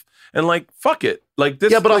life, and like, fuck it, like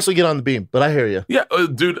this. Yeah, but like, also get on the beam. But I hear you. yeah,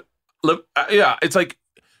 dude, look, yeah, it's like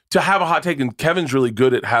to have a hot take, and Kevin's really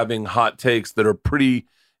good at having hot takes that are pretty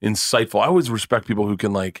insightful. I always respect people who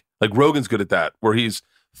can like Rogan's good at that, where he's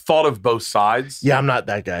thought of both sides. Yeah, I'm not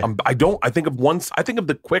that guy. I think of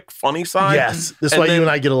the quick, funny side. Yes, that's why you and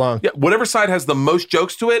I get along. Yeah, whatever side has the most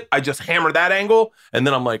jokes to it, I just hammer that angle, and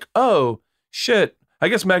then I'm like, oh shit, I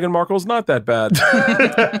guess Meghan Markle's not that bad.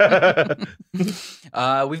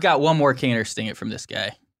 We've got one more King or Sting It from this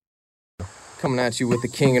guy. Coming at you with the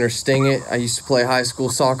King or Sting It. I used to play high school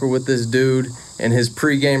soccer with this dude, and his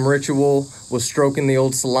pregame ritual was stroking the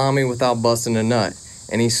old salami without busting a nut.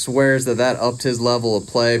 And he swears that upped his level of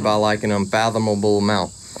play by like an unfathomable amount.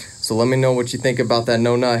 So let me know what you think about that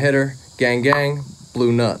no-nut hitter. Gang, gang,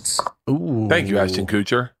 blue nuts. Ooh. Thank you, Ashton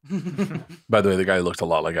Kutcher. By the way, the guy looks a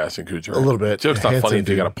lot like Ashton Kutcher. A little bit. Joke's not Handsome funny if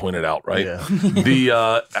you dude. got to point it out, right?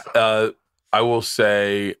 Yeah. I will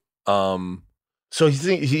say, So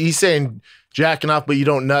he's saying jacking off, but you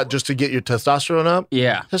don't nut just to get your testosterone up?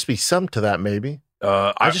 Yeah. Just be some to that, maybe.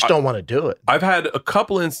 I just don't want to do it. I've had a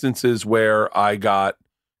couple instances where I got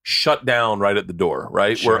shut down right at the door,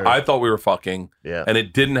 right? Sure. Where I thought we were fucking, Yeah. and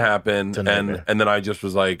it didn't happen, It's a and nightmare. then I just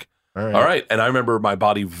was like, All all right. And I remember my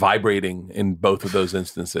body vibrating in both of those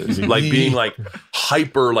instances, like being like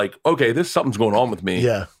hyper, like, okay, something's going on with me.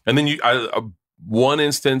 Yeah. And then one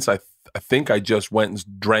instance, I think I just went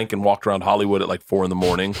and drank and walked around Hollywood at like 4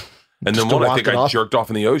 a.m. And then Just to one, I walk think it I off? jerked off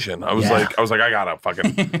in the ocean. I was Yeah. like, I gotta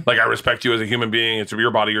fucking, like, I respect you as a human being. It's your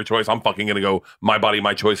body, your choice. I'm fucking gonna go my body,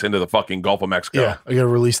 my choice into the fucking Gulf of Mexico. Yeah. I got to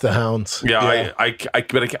release the hounds. Yeah,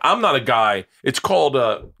 but I'm not a guy. It's called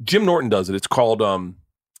Jim Norton does it. It's called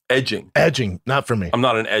edging. Edging, not for me. I'm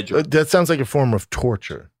not an edger. That sounds like a form of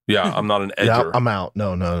torture. Yeah, I'm not an edger. Yeah, I'm out.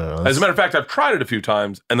 No. As a matter of fact, I've tried it a few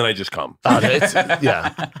times and then I just come. Yeah.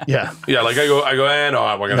 Yeah, like I go,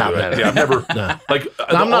 no, we're gonna do it. Yeah, I've never like.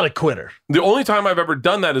 I'm not a quitter. The only time I've ever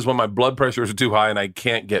done that is when my blood pressure is too high and I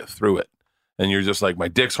can't get through it. And you're just like, my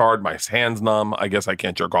dick's hard, my hand's numb. I guess I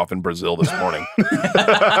can't jerk off in Brazil this morning.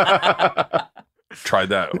 Tried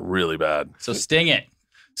that really bad. So Sting It.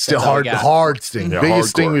 Still That's all we got. hard sting. Yeah, Biggest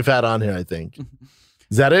sting hardcore. we've had on here, I think.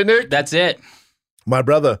 Is that it, Nick? That's it. My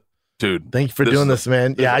brother. Dude. Thank you for doing this,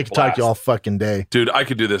 man. Yeah, I could talk to you all fucking day. Dude, I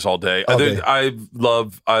could do this all day. All day. I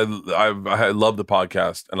love the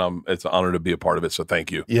podcast, and it's an honor to be a part of it. So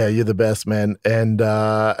thank you. Yeah, you're the best, man. And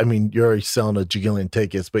I mean, you're already selling a jigillion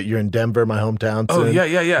tickets, but you're in Denver, my hometown. Oh soon.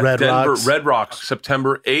 yeah. Red Denver, Rocks. Red Rocks,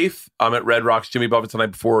 September 8th. I'm at Red Rocks. Jimmy Buffett's the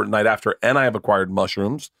night before, night after, and I have acquired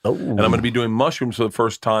mushrooms. Oh. And I'm going to be doing mushrooms for the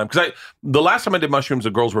first time because the last time I did mushrooms, the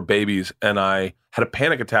girls were babies, and I had a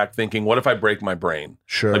panic attack thinking, what if I break my brain?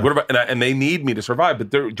 Sure. Like, what if and they need me to survive,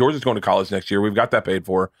 but Georgia's going to college next year. We've got that paid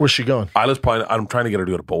for. Where's she going? I'm trying to get her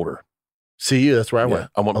to go to Boulder. CU, that's where I went.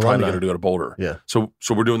 I'm trying to get her to go to Boulder. Yeah. So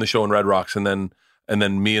we're doing the show in Red Rocks, and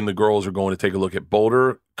then me and the girls are going to take a look at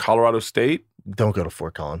Boulder, Colorado State. Don't go to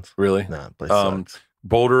Fort Collins. Really? Nah, place sucks.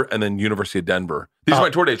 Boulder, and then University of Denver. These are my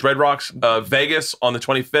tour dates. Red Rocks, Vegas on the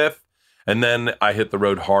 25th, and then I hit the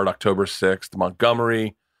road hard October 6th,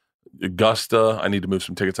 Montgomery, Augusta. I need to move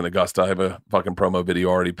some tickets in Augusta. I have a fucking promo video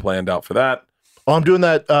already planned out for that. Oh, I'm doing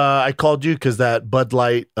that. I called you because that Bud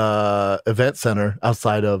Light event center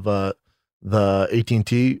outside of the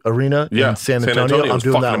AT&T Arena in San Antonio. I'm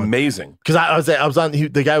doing that. Amazing. Because I was on.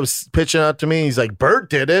 The guy was pitching out to me. He's like, "Bert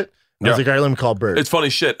did it." I was like, "All right, let me call Bert." It's funny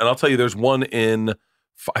shit, and I'll tell you, there's one in,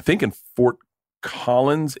 I think in Fort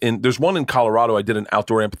Collins. There's one in Colorado. I did an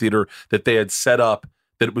outdoor amphitheater that they had set up.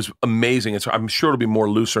 That it was amazing. I'm sure it'll be more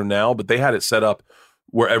looser now, but they had it set up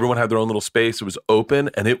where everyone had their own little space. It was open,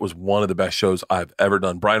 and it was one of the best shows I've ever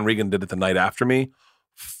done. Brian Regan did it the night after me.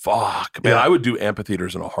 Fuck, man, I would do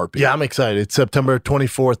amphitheaters in a heartbeat. Yeah, I'm excited. It's September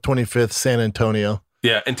 24th, 25th, San Antonio.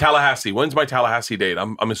 Yeah, and Tallahassee. When's my Tallahassee date?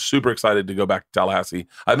 I'm super excited to go back to Tallahassee.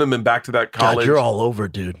 I haven't been back to that college. God, you're all over,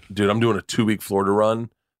 dude. Dude, I'm doing a 2-week Florida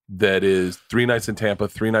run that is 3 nights in Tampa,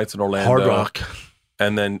 3 nights in Orlando. Hard Rock.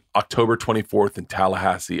 And then October 24th in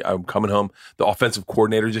Tallahassee. I'm coming home. The offensive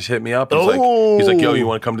coordinator just hit me up. He's like, "Yo, you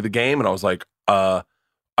want to come to the game?" And I was like, I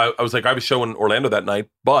was like, I have a show in Orlando that night,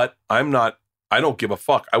 but I don't give a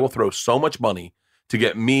fuck. I will throw so much money to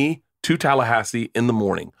get me to Tallahassee in the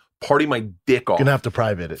morning, party my dick off. Gonna have to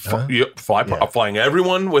private it. Huh? I'm flying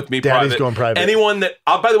everyone with me. Daddy's going private. Anyone that,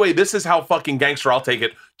 by the way, this is how fucking gangster I'll take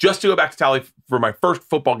it. Just to go back to Tally for my first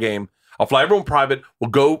football game. I'll fly everyone private.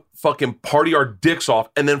 We'll go fucking party our dicks off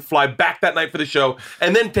and then fly back that night for the show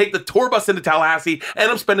and then take the tour bus into Tallahassee.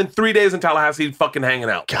 And I'm spending 3 days in Tallahassee fucking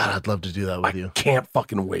hanging out. God, I'd love to do that with you. Can't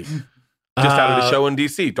fucking wait. Just out of the show in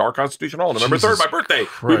D.C., Dark Constitution Hall, November 3rd, my birthday.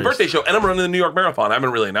 We have a birthday show, and I'm running the New York Marathon. I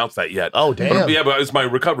haven't really announced that yet. Oh, damn. But it's my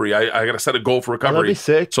recovery. I got to set a goal for recovery. That'd be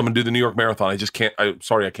sick. So I'm going to do the New York Marathon. I just can't.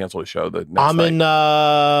 Sorry, I canceled the show the next I'm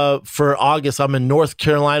night. in, for August, I'm in North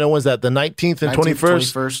Carolina. Was that the 19th and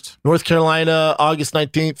 21st? North Carolina, August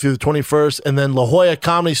 19th through the 21st. And then La Jolla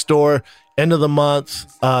Comedy Store, end of the month.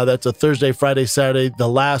 That's a Thursday, Friday, Saturday, the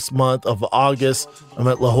last month of August. I'm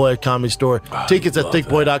at La Jolla Comedy Store. Tickets at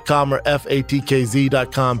thickboy.com or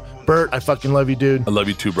fatkz.com. Bert, I fucking love you, dude. I love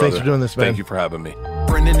you too, brother. Thanks for doing this, man. Thank you for having me.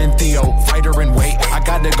 Brendan and Theo, fighter and weight. I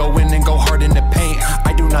gotta go in and go hard in the paint.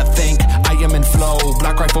 I do not think I am in flow.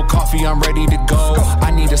 Black Rifle Coffee, I'm ready to go.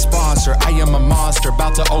 I need a sponsor, I am a monster.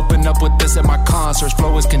 About to open up with this at my concerts.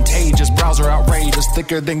 Flow is contagious, browser outrageous.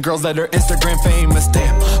 Thicker than girls that are Instagram famous.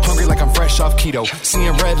 Damn, hungry like I'm fresh off keto.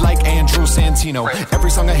 Seeing red like Andrew Santino.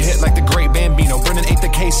 Every song I hit like the great Bambino. Brendan ate the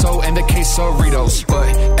queso and the quesoritos.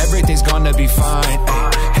 But everything's gonna be fine.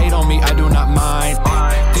 Hate on me, I do not mind.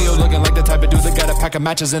 Theo looking like the type of dude that got a pack of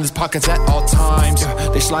matches in his pockets at all times.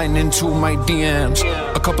 They sliding into my DMs.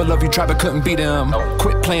 A couple of you tried but couldn't beat them.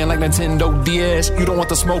 Quit playing like Nintendo DS. You don't want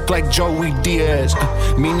the smoke like Joey Diaz.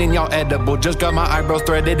 Meaning y'all edible. Just got my eyebrows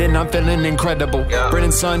threaded and I'm feeling incredible.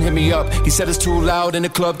 Brennan's son hit me up. He said it's too loud in the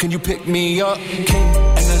club. Can you pick me up? King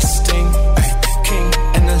and the Sting. King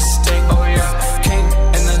and the Sting. Oh yeah. King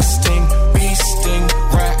and the Sting. Be Sting.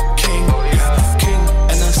 Rat King. Oh yeah. King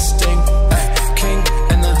and the Sting. King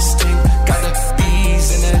and the Sting. Got the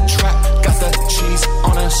bees in the trap. Got the cheese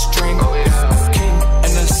on a string. Oh yeah. King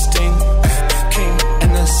and the Sting. King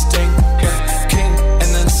and the Sting. King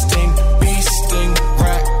and the Sting. Be Sting.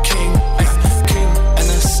 Rat King. King and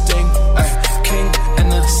the Sting. King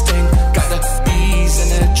and the Sting. Got the bees in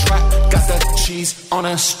the trap. Got the cheese on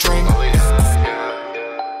a string. Oh yeah.